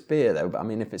 That's because it's beer, though. But I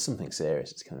mean, if it's something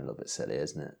serious, it's kind of a little bit silly,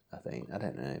 isn't it? I think. I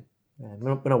don't know. Yeah,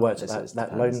 when I worked at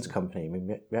that loans company,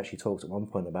 we actually talked at one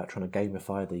point about trying to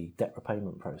gamify the debt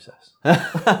repayment process.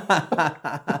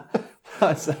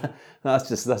 That's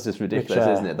just ridiculous,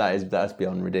 isn't it? That's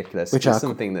beyond ridiculous. Which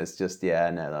something that's just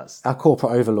that's our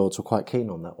corporate overlords were quite keen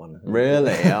on that one.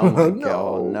 Really? Oh my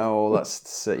god, no!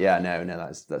 That's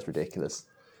ridiculous.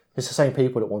 It's the same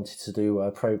people that wanted to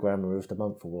do Programmer of the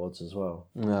Month awards as well.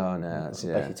 Oh, no. That's,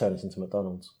 Basically turn this into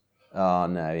McDonald's. Oh,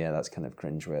 no, yeah, that's kind of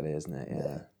cringeworthy, isn't it?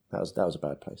 Yeah. That was a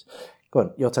bad place. Go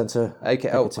on, your turn to... Okay,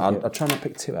 I'll try not to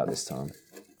pick two out this time.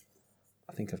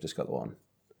 I think I've just got the one.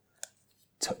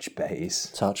 Touch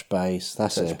base. Touch base,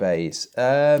 that's Touch it. base.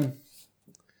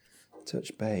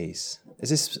 Touch base. Is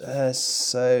this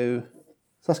so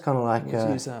That's kind of like... what do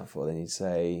you use that for? Then you'd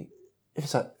say...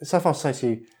 so if I say to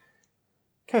you,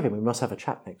 Kevin, we must have a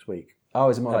chat next week. Oh,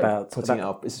 is it more About- like putting it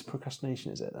up? Is this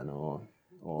procrastination, is it then? Or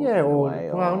Yeah, in a or... way,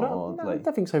 well, no, or I like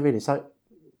don't think so really. It's like,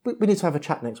 we need to have a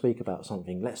chat next week about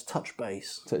something. Let's touch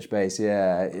base. touch base,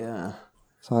 yeah.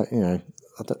 It's like, I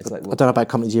It's like, don't know about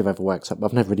companies you've ever worked at, but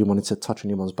I've never really wanted to touch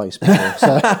anyone's base before.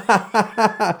 So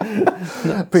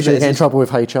appreciate getting in trouble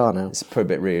with HR now. it's probably a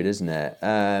bit rude, isn't it?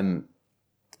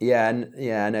 Yeah,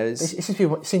 no, It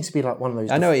seems to be like one of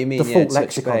those I know what you mean. default touch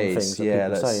lexicon base. things that Yeah,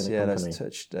 people say in a company.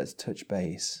 let's touch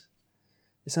base.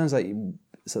 It sounds like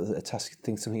sort of a task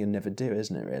thing, something you never do,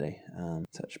 isn't it? Really,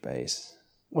 touch base.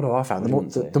 What have I found?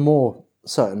 The more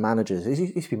certain managers, it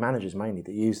used to be managers mainly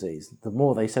that use these, the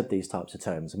more they said these types of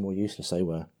terms, the more useless they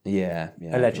were. Yeah.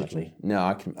 Allegedly. No,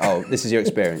 I can. Oh, this is your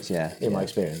experience, yeah. In my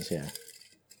experience, yeah.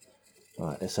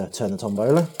 Right, let's turn the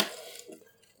tombola.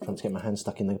 Trying to get my hand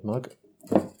stuck in the mug.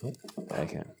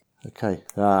 Okay. Okay.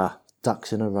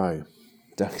 Ducks in a row.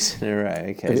 Ducks in a row.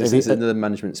 Okay. Is this another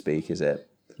management speak? Is it?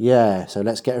 Yeah. So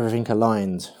let's get everything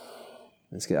aligned.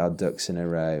 Let's get our ducks in a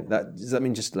row. Does that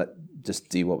mean just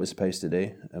do what we're supposed to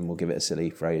do, and we'll give it a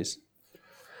silly phrase?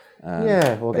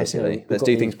 Well, Basically, let's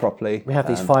do things properly. We have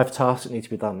these 5 tasks that need to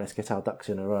be done. Let's get our ducks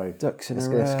in a row. Ducks in a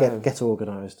Let's row. get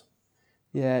organised.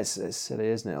 Yeah, it's silly,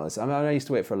 isn't it? I used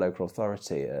to work for a local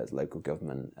authority, local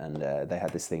government, and they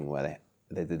had this thing where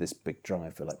they did this big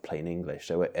drive for like plain English.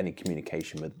 So any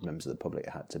communication with members of the public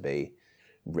had to be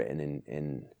written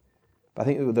in. I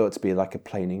think it ought to be like a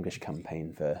plain English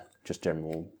campaign for just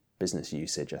general business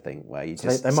usage. I think where you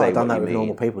just They might have done that with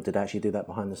normal people. Did they actually do that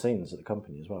behind the scenes at the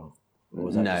company as well? No,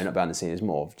 not behind the scenes. It's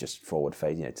more of just forward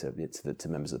facing, to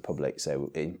members of the public.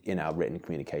 So in our written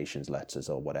communications letters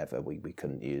or whatever, we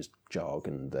couldn't use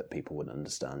jargon that people wouldn't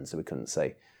understand. So we couldn't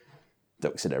say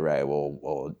ducks in a row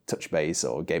or touch base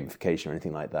or gamification or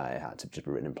anything like that. It had to just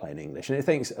be written in plain English. And it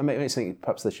think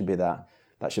perhaps there should be that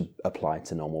should apply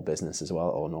to normal business as well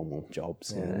or normal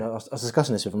jobs. Yeah, no, I was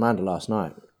discussing this with Amanda last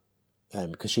night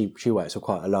because she works for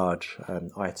quite a large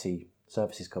IT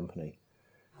services company.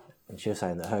 And she was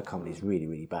saying that her company is really,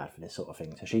 really bad for this sort of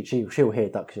thing. So she'll hear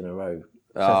ducks in a row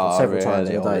several times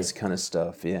in a day. This kind of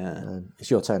stuff, yeah.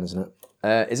 It's your turn, isn't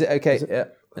it? Is it okay? Yeah.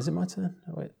 Is it my turn?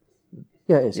 Oh, wait.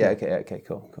 Yeah, it is. Yeah, okay,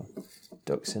 cool.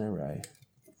 Ducks in a row.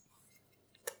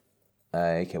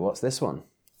 Okay, what's this one?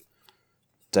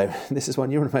 This is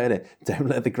one you want to earlier. Don't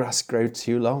let the grass grow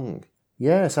too long.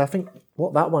 Yeah, so I think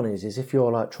what that one is if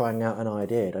you're like trying out an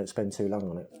idea, don't spend too long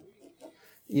on it.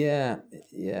 Yeah.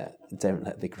 Don't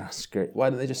let the grass grow. Why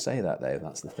don't they just say that though?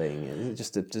 That's the thing. Is it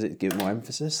just does it give more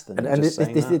emphasis than And just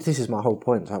saying that? this is my whole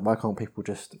point. Like, why can't people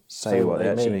just Say what they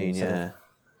actually mean? So- Yeah.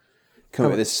 Come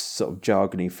up with this sort of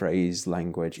jargony phrase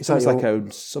language. It's almost like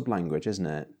a sub-language, isn't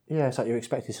it? Yeah, it's like you're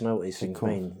expected to know what these things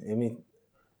mean. I mean,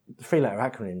 the 3-letter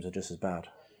acronyms are just as bad.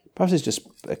 Perhaps it's just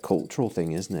a cultural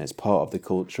thing, isn't it? It's part of the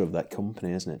culture of that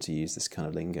company, isn't it, to use this kind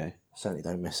of lingo? Certainly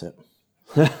don't miss it.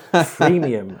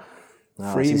 Freemium.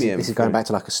 Freemium. This is going back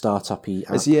to like a startup-y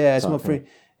app. It's more free.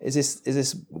 Is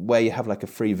this where you have like a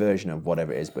free version of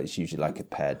whatever it is, but it's usually like a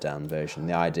pared down version?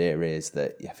 The idea is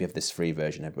that if you have this free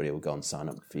version, everybody will go and sign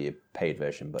up for your paid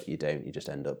version, but you don't. You just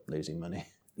end up losing money.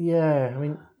 Yeah, I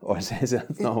mean... Or is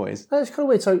it not always? It's kind of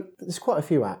weird. So there's quite a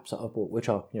few apps that I've bought which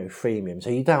are, freemium. So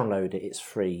you download it, it's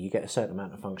free, you get a certain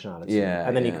amount of functionality. Yeah,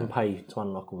 and then you can pay to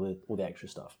unlock all the extra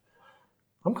stuff.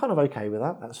 I'm kind of okay with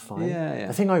that. That's fine. Yeah.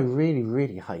 The thing I really,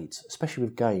 really hate, especially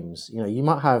with games, you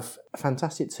might have a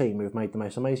fantastic team who've made the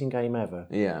most amazing game ever.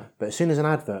 Yeah. But as soon as an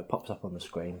advert pops up on the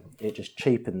screen, it just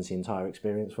cheapens the entire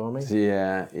experience for me.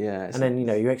 Yeah. And then,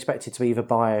 you're expected to either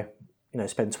buy,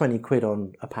 spend 20 quid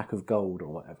on a pack of gold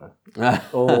or whatever,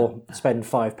 or spend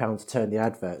 £5 to turn the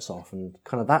adverts off, and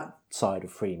kind of that side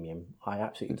of freemium, I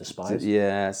absolutely despise.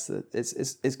 Yes,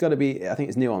 it's got to be. I think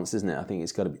it's nuanced, isn't it? I think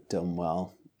it's got to be done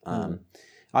well.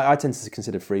 I tend to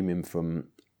consider freemium from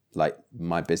like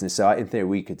my business. So in theory,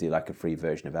 we could do like a free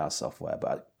version of our software,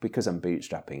 but because I'm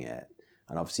bootstrapping it,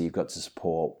 and obviously you've got to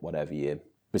support whatever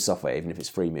with software, even if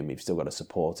it's freemium, you've still got to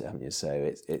support it, haven't you?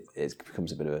 So it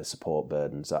becomes a bit of a support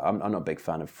burden. So I'm not a big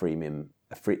fan of freemium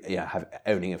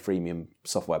owning a freemium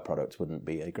software product wouldn't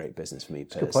be a great business for me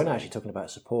personally. Good point, actually, talking about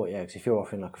support, because if you're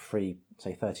offering like a free,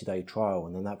 say, 30-day trial,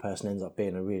 and then that person ends up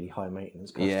being a really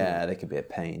high-maintenance customer. Yeah, they could be a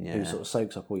pain, who sort of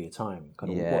soaks up all your time.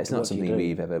 It's not something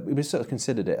we've sort of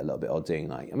considered it a little bit, or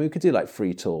doing we could do like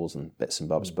free tools and bits and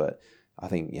bobs, but I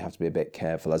think you have to be a bit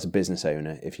careful as a business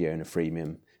owner if you own a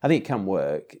freemium. I think it can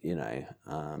work,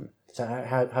 So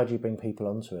how do you bring people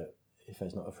onto it if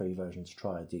there's not a free version to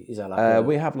try? Is that like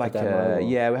we have like a demo?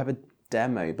 we have a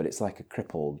demo, but it's like a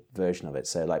crippled version of it.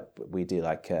 So like we do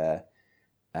like the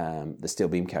steel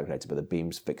beam calculator, but the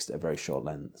beam's fixed at a very short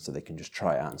length, so they can just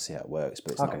try it out and see how it works.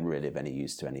 But it's not really of any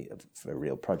use to for a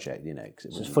real project, So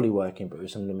it's fully working, but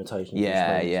with some limitations.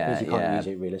 Yeah. You can't use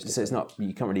it realistically. So it's not,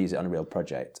 you can't really use it on a real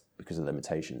project because of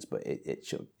limitations, but it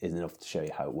is enough to show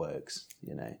you how it works,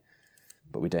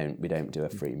 But we don't do a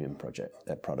freemium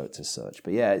product as such.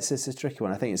 But yeah, it's a tricky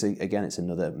one. I think it's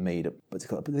another made up. But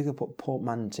they could put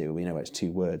portmanteau. Where it's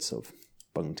two words sort of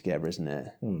bunged together, isn't it?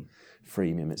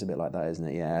 Freemium. It's a bit like that, isn't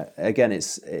it? Yeah. Again,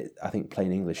 I think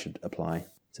plain English should apply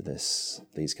to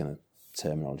these kind of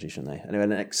terminology, shouldn't they? Anyway,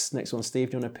 the next one,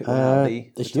 Steve. Do you want to pick one out?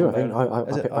 It's you.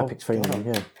 I think I picked freemium.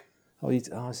 Yeah. Oh,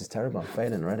 this is terrible. I'm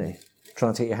failing already.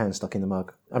 Trying to get your hand stuck in the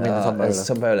mug. I mean,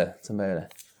 the Tombola.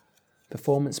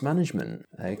 Performance management.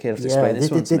 Okay, I'll have to explain this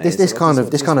one to me. This is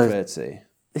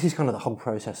kind of the whole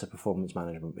process of performance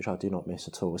management, which I do not miss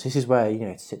at all. So this is where you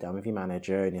have to sit down with your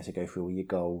manager and you have to go through all your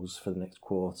goals for the next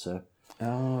quarter.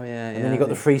 Oh yeah, and then you've got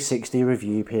the 360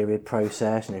 review period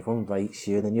process, and everyone rates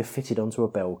you, and then you're fitted onto a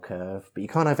bell curve. But you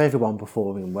can't have everyone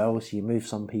performing well, so you move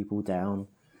some people down,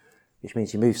 which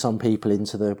means you move some people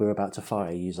into the "we're about to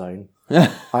fire you" zone.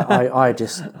 I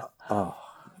just what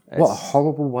a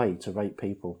horrible way to rate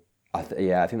people. I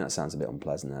think that sounds a bit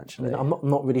unpleasant, actually. I mean, I'm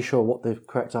not really sure what the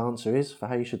correct answer is for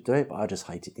how you should do it, but I just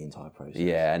hated the entire process.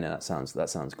 Yeah, no, that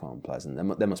sounds quite unpleasant.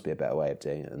 There must be a better way of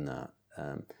doing it than that.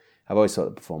 I've always thought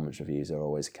that performance reviews are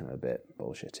always kind of a bit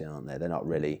bullshitty, aren't they? They're not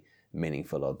really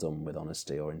meaningful or done with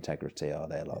honesty or integrity, are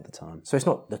they, a lot of the time? So it's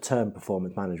not the term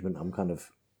performance management I'm kind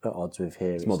of at odds with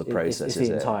here. It's more the process, it's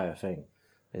the entire thing.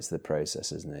 It's the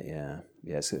process, isn't it? Yeah,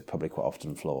 it's probably quite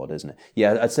often flawed, isn't it?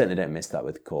 Yeah, I certainly don't miss that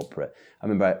with corporate. I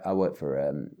remember I worked for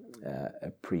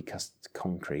a precast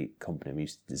concrete company. We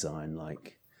used to design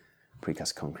like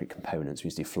precast concrete components. We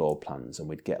used to do floor plans, and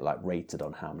we'd get like rated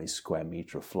on how many square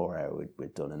metre of floor area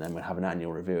we'd done, and then we'd have an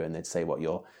annual review, and they'd say what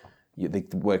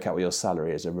they'd work out what your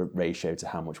salary is a ratio to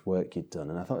how much work you'd done.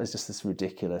 And I thought it was just this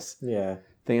ridiculous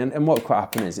thing. And what would quite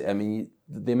happen is, I mean,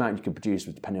 the amount you could produce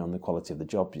was depending on the quality of the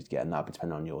job you'd get, and that would be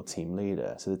depending on your team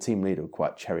leader. So the team leader would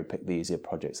quite cherry pick the easier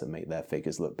projects that make their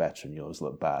figures look better and yours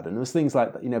look bad. And there was things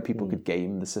like that, people could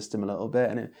game the system a little bit,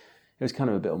 and it was kind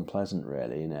of a bit unpleasant,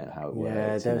 really, how it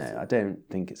works. I don't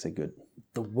think it's a good,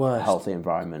 healthy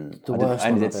environment. I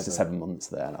only did 7 months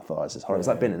there, and I thought this is horrible. It's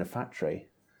like being in a factory.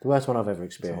 The worst one I've ever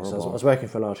experienced. I was working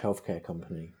for a large healthcare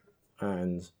company,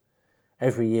 and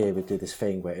every year we'd do this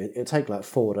thing where it'd take like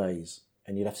 4 days,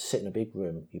 and you'd have to sit in a big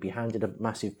room. You'd be handed a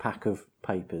massive pack of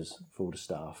papers for all the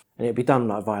staff, and it'd be done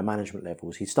like via management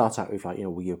levels. You'd start out with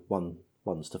your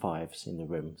 1s to 5s in the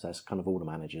room. So that's kind of all the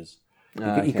managers.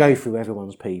 You go through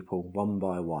everyone's people one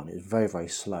by one. It's very, very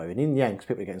slow, and in the end, because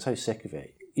people are getting so sick of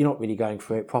it, you're not really going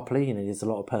through it properly. There's a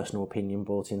lot of personal opinion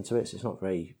brought into it, so it's not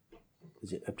very.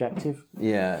 Is it objective?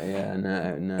 No. And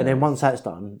then once that's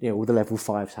done, all the level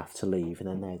 5s have to leave, and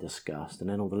then they're discussed, and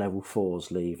then all the level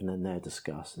 4s leave, and then they're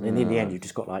discussed, and then in the end, you've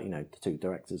just got the 2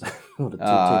 directors or the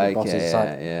two bosses.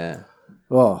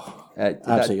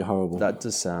 Absolutely horrible. That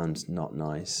does sound not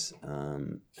nice.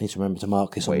 Need to remember to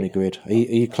mark this on the grid. Are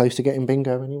you close to getting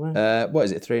bingo anywhere? What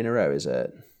is it? 3 in a row? Is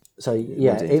it? So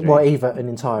either an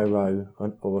entire row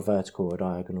or a vertical or a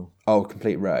diagonal. Oh,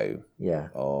 complete row. Yeah.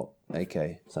 Oh,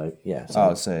 okay. So yeah.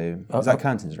 So is that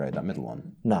Canton's row, that middle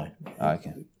one? No. Oh,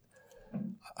 okay.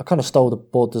 I kind of stole the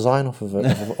board design off of a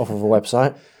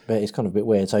website, but it's kind of a bit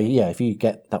weird. So yeah, if you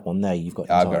get that one there, you've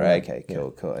got. I've got it. Okay,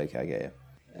 cool. Okay, I get you.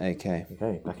 Okay.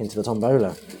 Okay, back into the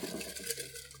tombola.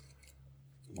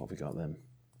 What have we got then?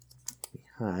 We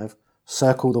have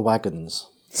Circle the Wagons.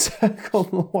 Circle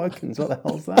the Wagons? What the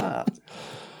hell's that?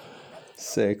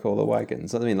 Circle the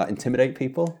Wagons. What do you mean, like intimidate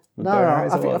people? No,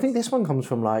 I think this one comes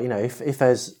from if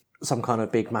there's some kind of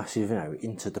big, massive,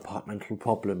 interdepartmental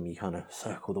problem, you kind of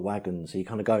circle the wagons. So you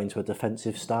kind of go into a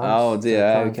defensive stance. Oh dear.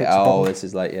 Okay. Oh, this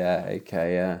is like yeah. I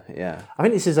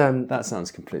think this is that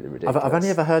sounds completely ridiculous. I've only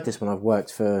ever heard this when I've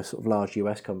worked for sort of large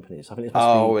US companies. I think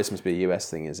this must be a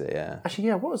US thing, is it? Yeah. Actually,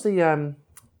 yeah. What was the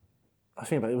I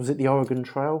think about it. Was it the Oregon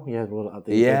Trail? Yeah,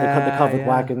 the covered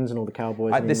wagons and all the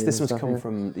cowboys. This must come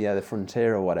from the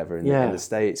Frontier or whatever in the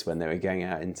States when they were going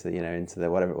out into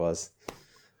the whatever it was.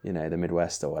 you know, the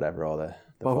Midwest or whatever, or the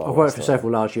Well, Far I've worked West for or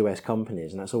several large US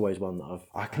companies, and that's always one that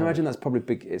I can imagine that's probably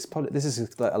big. It's probably this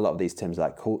is like a lot of these terms are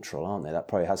like cultural, aren't they? That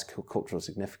probably has cultural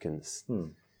significance,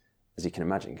 as you can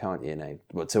imagine, can't you? You know,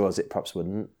 but to us it perhaps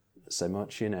wouldn't so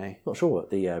much. You know, Not sure what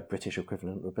the British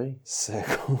equivalent would be.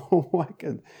 circle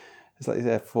wagon. It's like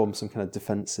they form some kind of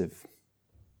defensive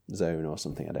zone or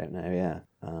something. I don't know.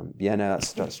 Yeah, no,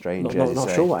 that's strange.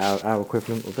 Not sure what our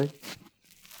equivalent would be.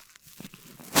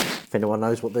 If anyone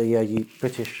knows what the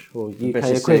British or UK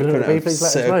equivalent would be, please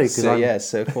let us know.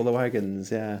 Circle the wagons.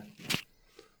 Yeah.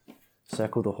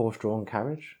 Circle the horse-drawn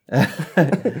carriage with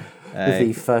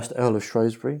the first Earl of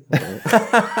Shrewsbury.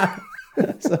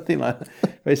 Something like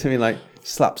that. Basically like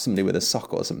slap somebody with a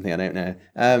sock or something, I don't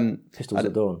know. Pistols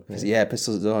at dawn. Yeah,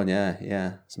 pistols at dawn,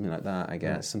 yeah. Something like that, I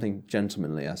guess. Something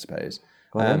gentlemanly, I suppose.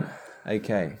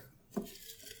 Okay.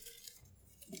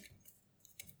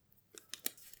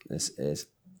 This is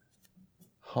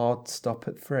hard stop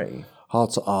at 3. Hard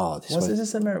to What's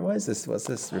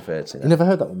this referred to? You never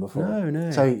heard that one before? No.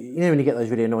 So, you know when you get those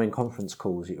really annoying conference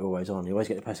calls that you're always on, you always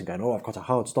get the person going, I've got a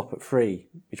hard stop at 3,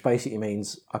 which basically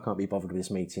means I can't be bothered with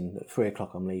this meeting. At 3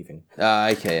 o'clock I'm leaving.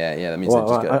 Okay, yeah. That means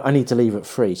I need to leave at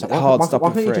 3. So why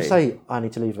can't you just say, I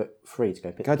need to leave at 3 to go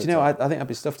pick the God, kids you know, up? I think I'd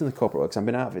be stuffed in the corporate world because I've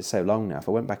been out of it so long now. If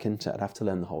I went back into it, I'd have to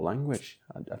learn the whole language.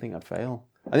 I think I'd fail.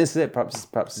 And this is it.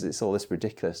 Perhaps it's all this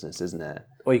ridiculousness, isn't it?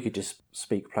 Or you could just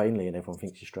speak plainly and everyone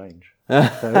thinks you're strange.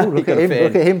 So, look at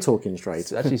him talking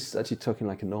straight. It's actually talking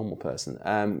like a normal person.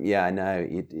 Yeah, I know.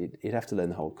 You'd have to learn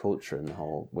the whole culture and the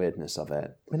whole weirdness of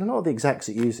it. I mean, a lot of the execs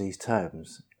that use these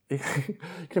terms, you can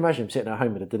imagine them sitting at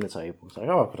home at a dinner table saying,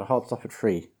 I've got a hard stop at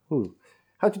 3. Ooh,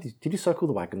 how did you circle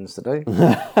the wagons today?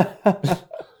 The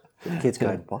kids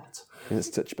going, what?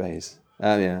 It's touch base.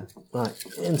 Yeah. Right,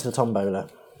 into the tombola.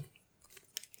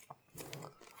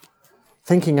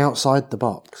 Thinking outside the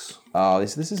box. Oh,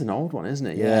 this is an old one, isn't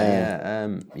it?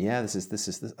 Yeah. This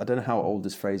is. I don't know how old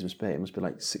this phrase must be. It must be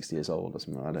like 60 years old or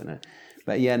something. I don't know.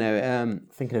 But yeah, no.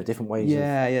 Thinking of different ways.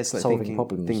 It's like solving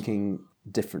problems. Thinking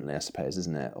differently, I suppose,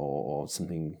 isn't it? Or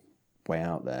something way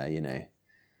out there, you know.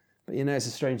 But you know, it's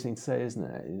a strange thing to say, isn't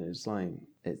it? You know, it's like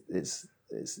it's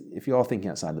if you are thinking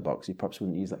outside the box, you perhaps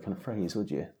wouldn't use that kind of phrase,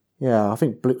 would you? Yeah, I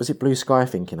think was it blue sky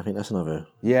thinking? I think that's another.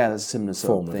 Yeah, that's a similar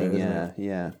sort of thing. It,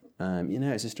 yeah. You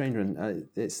know, it's a strange one.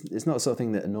 It's not the sort of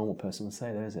thing that a normal person would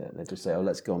say, though, is it? They just say,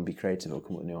 let's go and be creative or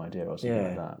come up with a new idea or something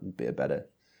like that. It'd be a better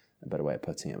way of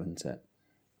putting it, wouldn't it?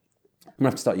 I'm going to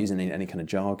have to start using any kind of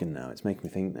jargon now. It's making me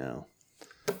think now.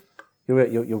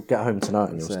 You'll get home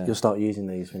tonight and you'll start using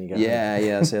these when you get home.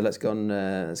 Yeah. So let's go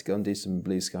and do some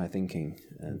blue sky thinking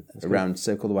around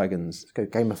circle the wagons. Let's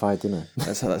go gamify dinner.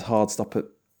 That's hard stop at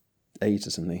 8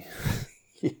 or something.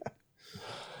 Yeah.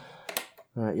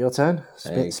 All right, your turn.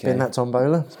 Spin that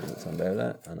tombola. Spin the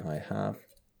tombola, and I have.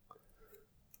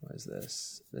 What is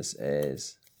this? This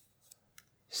is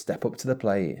step up to the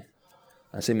plate.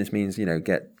 I assume this means get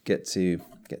to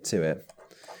it.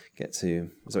 Get to.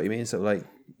 Is that what you mean? Sort of like.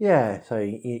 Yeah. So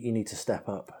you need to step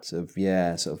up. Sort of.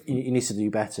 Yeah. Sort of. You need to do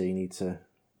better. You need to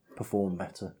perform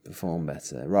better. Perform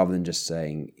better, rather than just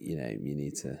saying you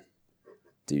need to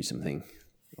do something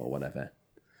or whatever.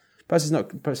 Perhaps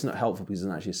it's not helpful because it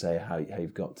doesn't actually say how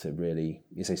you've got to really.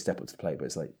 You say step up to the plate, but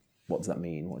it's like, what does that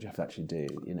mean? What do you have to actually do?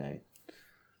 You know,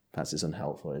 perhaps it's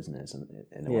unhelpful, isn't it?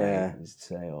 In a way, to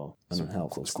say, or an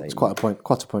unhelpful statement. It's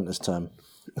quite a pointless term.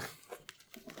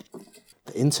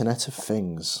 The Internet of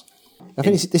Things. I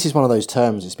think this is one of those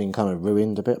terms that's been kind of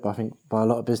ruined a bit, by a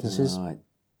lot of businesses. Right.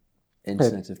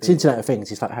 Internet of Things. Internet of Things.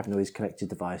 It's like having all these connected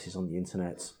devices on the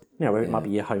internet. Where it might be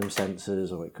your home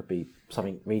sensors, or it could be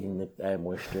something reading the air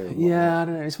moisture. Yeah, I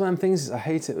don't know. It's one of them things. I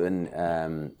hate it when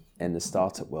in the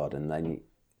startup world, and then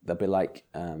they'll be like,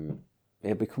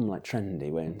 it'll become like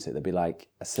trendy, won't it? There'll be like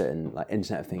a certain like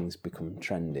Internet of Things become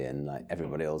trendy, and like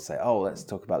everybody will say, "Oh, let's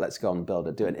go and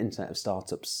do an Internet of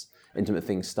Startups, Internet of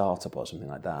Things startup or something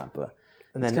like that." But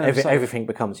and then everything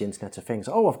becomes the Internet of Things.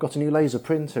 Oh, I've got a new laser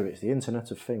printer. It's the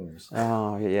Internet of Things.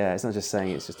 Oh, yeah. It's not just saying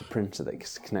it's just a printer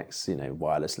that connects,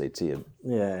 wirelessly to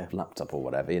your laptop or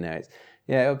whatever. It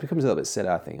becomes a little bit silly,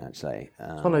 I think, actually.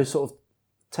 It's one of those sort of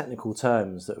technical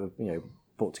terms that were,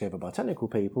 brought together by technical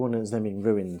people, and it's then been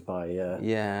ruined by. I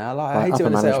hate it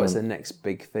when they say, "Oh, it's the next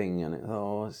big thing," and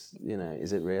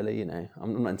is it really?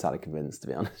 I'm not entirely convinced, to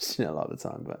be honest. A lot of the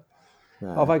time, but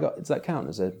have I got? Does that count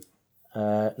as a?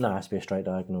 No, it has to be a straight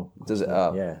diagonal. Does it?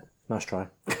 Yeah. Nice try.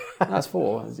 That's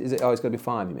 4. Is it? Oh, it's got to be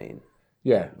 5, you mean?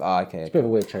 Yeah. Okay. It's a bit of a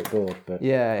weird shaped board, but...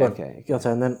 Yeah, okay. Your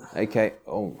turn then. Okay.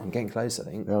 Oh, I'm getting close, I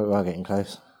think. We are getting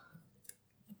close.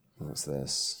 What's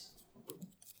this?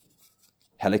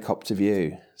 Helicopter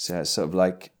view. So it's sort of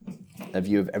like a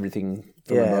view of everything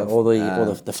from above. or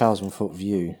the 1,000-foot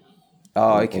view.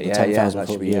 Oh, Or okay, the yeah, 10,000 that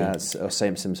foot should be, view. or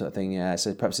same sort of thing, yeah.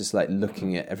 So perhaps it's like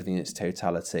looking at everything in its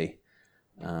totality.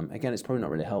 Again, it's probably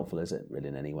not really helpful, is it, really,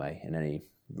 in any way, in any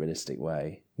realistic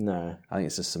way? No. I think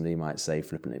it's just somebody might say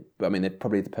flippantly. But I mean,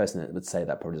 probably the person that would say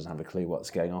that probably doesn't have a clue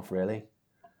what's going off, really.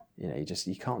 You know,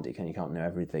 you can't know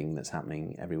everything that's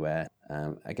happening everywhere.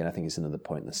 Again, I think it's another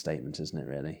point in the statement, isn't it,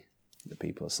 really, that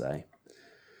people say.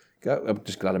 I'm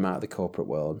just glad I'm out of the corporate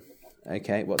world.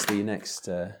 Okay, what's the next...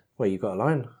 Well, you got a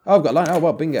line. Oh, I've got a line. Oh,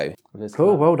 well, bingo.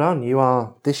 Cool, well done. You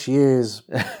are this year's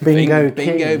bingo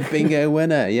king. Bingo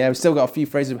winner. Yeah, we've still got a few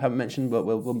phrases we haven't mentioned, but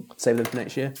we'll save them for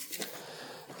next year.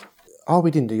 Oh,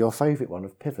 we didn't do your favourite one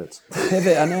of pivots.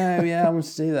 Pivot, I know, yeah, I want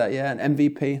to do that, yeah. And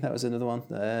MVP, that was another one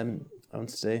I want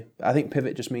to do. I think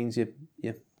pivot just means you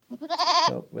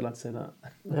oh, we're allowed to say that.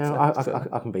 Yeah,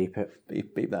 I can beep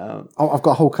it. Beep that out. Oh, I've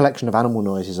got a whole collection of animal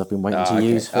noises I've been waiting to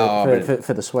use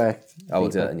for the swear. Oh, we'll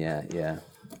do it, yeah.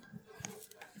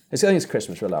 I think it's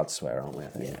Christmas, we're allowed to swear, aren't we? I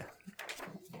think. Yeah.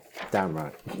 Damn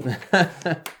right.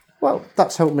 Well,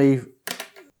 that's helped me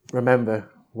remember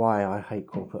why I hate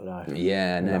corporate life.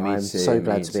 Yeah, no, me too. I'm so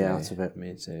glad to be out of it.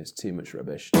 Me too, it's too much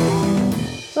rubbish.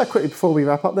 So quickly before we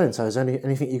wrap up then, so is there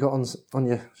anything you got on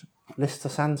your list to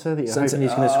Santa that you're hoping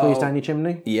he's going to squeeze down your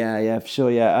chimney? Yeah, for sure,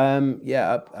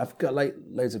 yeah. I've got like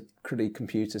loads of cruddy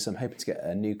computers, so I'm hoping to get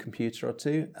a new computer or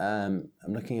two. I'm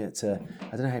looking at, I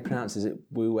don't know how you pronounce it, is it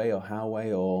Huawei or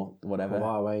Huawei or whatever?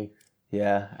 Huawei.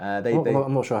 Yeah,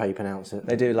 I'm not sure how you pronounce it.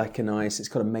 They do like it's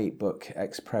called a MateBook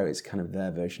X Pro. It's kind of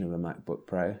their version of a MacBook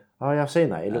Pro. Oh yeah, I've seen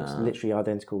that. It looks literally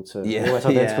identical to almost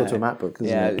identical to a MacBook.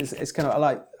 It's kind of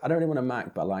I don't really want a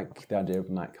Mac, but I like the idea of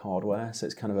Mac hardware. So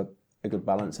it's kind of a good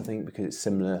balance, I think, because it's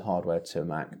similar hardware to a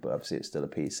Mac, but obviously it's still a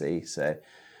PC. So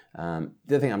the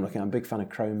other thing I'm a big fan of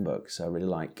Chromebooks. So I really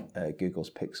like Google's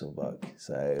Pixelbook.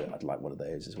 So I'd like one of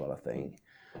those as well, I think.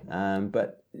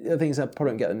 But the other things I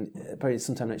probably won't get, probably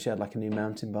sometime next year I'd like a new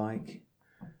mountain bike.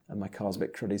 And my car's a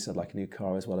bit cruddy, so I'd like a new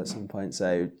car as well at some point.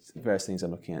 So various things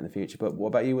I'm looking at in the future. But what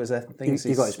about you? Was there things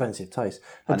you've got expensive taste?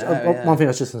 I know, yeah. One thing I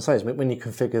was just going to say is when you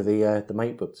configure the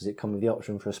MateBook, does it come with the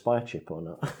option for a spy chip or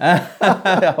not?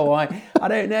 Why? I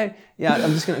don't know. Yeah,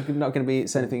 I'm just not going to be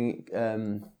saying anything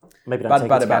Maybe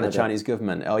bad about the Chinese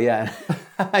government. Oh yeah,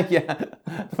 yeah.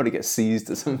 Probably get seized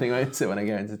or something, won't it, when I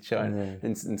go into China,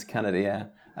 into Canada? Yeah.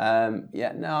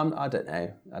 No, I don't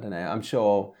know. I'm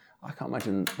sure. I can't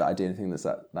imagine that I do anything that's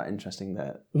that interesting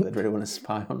that they'd really want to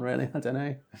spy on, really. I don't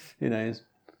know. Who knows?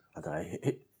 I don't know.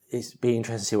 It's be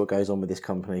interesting to see what goes on with this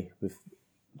company. With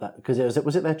that, because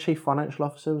was it their chief financial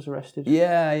officer was arrested?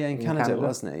 Yeah, in Canada,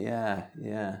 wasn't it? Yeah.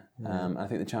 I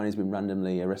think the Chinese have been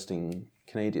randomly arresting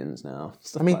Canadians now.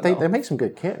 I mean, they make some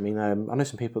good kit. I mean, I know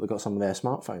some people that got some of their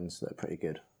smartphones that are pretty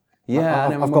good. Yeah,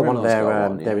 I've got one of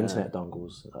their internet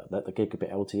dongles, the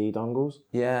gigabit LTE dongles.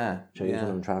 Yeah, which I use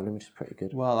when I'm travelling, which is pretty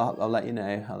good. Well, I'll let you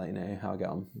know. I'll let you know how I get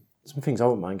on. Some things I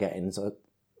wouldn't mind getting is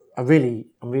I'm really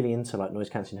into like noise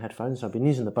cancelling headphones. So I've been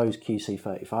using the Bose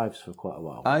QC35s for quite a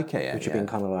while. Okay, which have been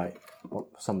kind of like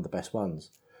some of the best ones.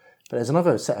 But there's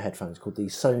another set of headphones called the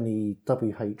Sony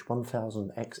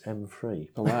WH-1000XM3.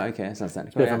 Oh wow, okay, that sounds technical.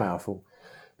 It's a bit of a mouthful,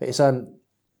 but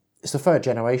it's the third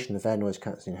generation of their noise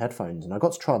cancelling headphones, and I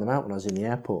got to try them out when I was in the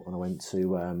airport when I went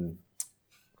to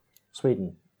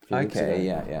Sweden a few weeks ago.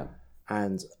 Yeah.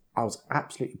 And I was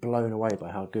absolutely blown away by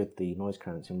how good the noise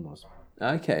cancelling was.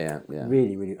 Okay, yeah.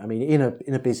 Really, really. I mean,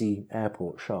 in a busy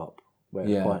airport shop where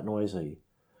it's quite noisy,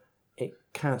 it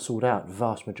cancelled out the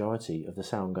vast majority of the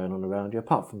sound going on around you,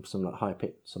 apart from some like higher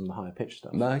pitch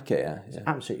stuff. Okay, yeah. It's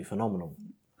absolutely phenomenal,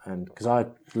 and because I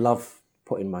love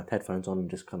putting my headphones on and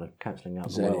just kind of cancelling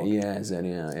out the world.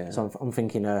 Zoning out, yeah. So I'm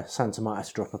thinking Santa might have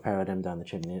to drop a pair of them down the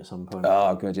chimney at some point.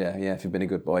 Oh, good, yeah. If you've been a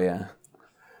good boy, yeah.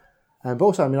 But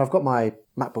also, I mean, I've got my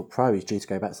MacBook Pro is due to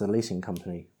go back to the leasing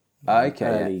company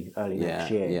early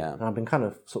next year. Yeah. And I've been kind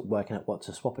of sort of working out what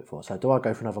to swap it for. So do I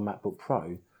go for another MacBook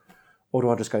Pro or do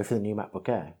I just go for the new MacBook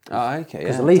Air? Oh, okay,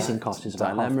 Because the leasing cost is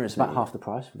about half the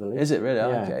price for the lease. Is it really?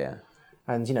 Oh, okay, yeah.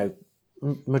 And, you know,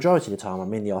 majority of the time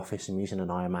I'm in the office and using an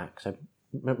iMac, so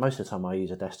most of the time I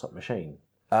use a desktop machine.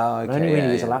 Oh, okay. I only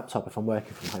really use a laptop if I'm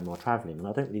working from home or travelling, and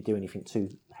I don't really do anything too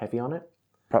heavy on it.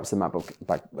 Perhaps the MacBook,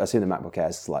 I assume the MacBook Air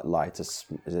is like lighter. Is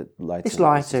it lighter? It's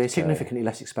lighter. It's significantly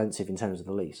less expensive in terms of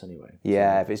the lease, anyway.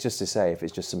 Yeah, if it's just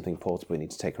something portable you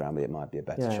need to take around, but it might be a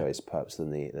better choice perhaps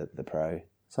than the Pro.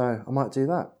 So I might do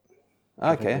that.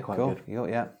 Okay, cool.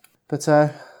 Yeah. But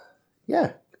I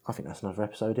think that's another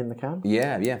episode in the can.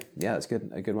 Yeah, that's good.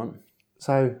 A good one.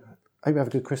 So Hope you have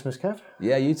a good Christmas, Kev.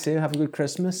 Yeah, you too. Have a good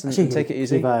Christmas and Actually, take it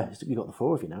easy. You've got the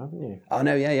 4 of you now, haven't you? Oh,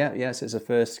 no, yeah. So it's the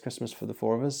first Christmas for the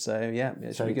 4 of us. So, yeah, it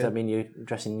should So be does good. that mean you're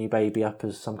dressing the new baby up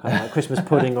as some kind of like Christmas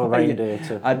pudding or reindeer?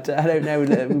 I don't know.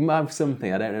 We might have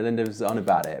something. I don't know. Linda was on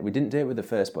about it. We didn't do it with the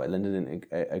first boy. Linda didn't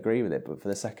agree with it. But for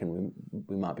the second,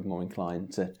 we might be more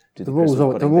inclined to do The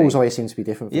rules always seem to be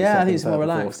different. For the I second, think it's more third,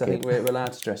 relaxed. I fourth think we're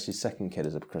allowed to dress your second kid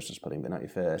as a Christmas pudding, but not your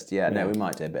first. Yeah, no, we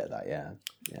might do a bit of that.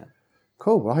 Yeah.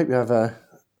 Cool. Well, I hope you have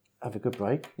a good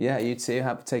break. Yeah, you too.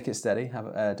 Take it steady.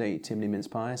 Don't eat too many mince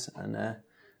pies, and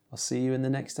I'll see you in the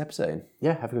next episode.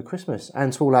 Yeah, have a good Christmas.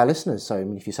 And to all our listeners, so I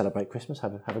mean, if you celebrate Christmas,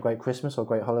 have a great Christmas or a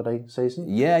great holiday season.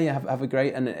 Yeah, have a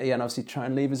great, and obviously try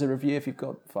and leave us a review if you've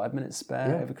got 5 minutes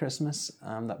spare over Christmas.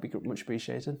 That'd be much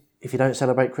appreciated. If you don't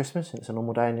celebrate Christmas, it's a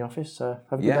normal day in the office. Have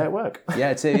a good day at work.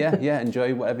 Yeah, too. Yeah.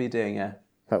 Enjoy whatever you're doing. Yeah.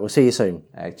 Right, we'll see you soon.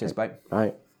 Cheers. Bye.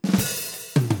 Bye.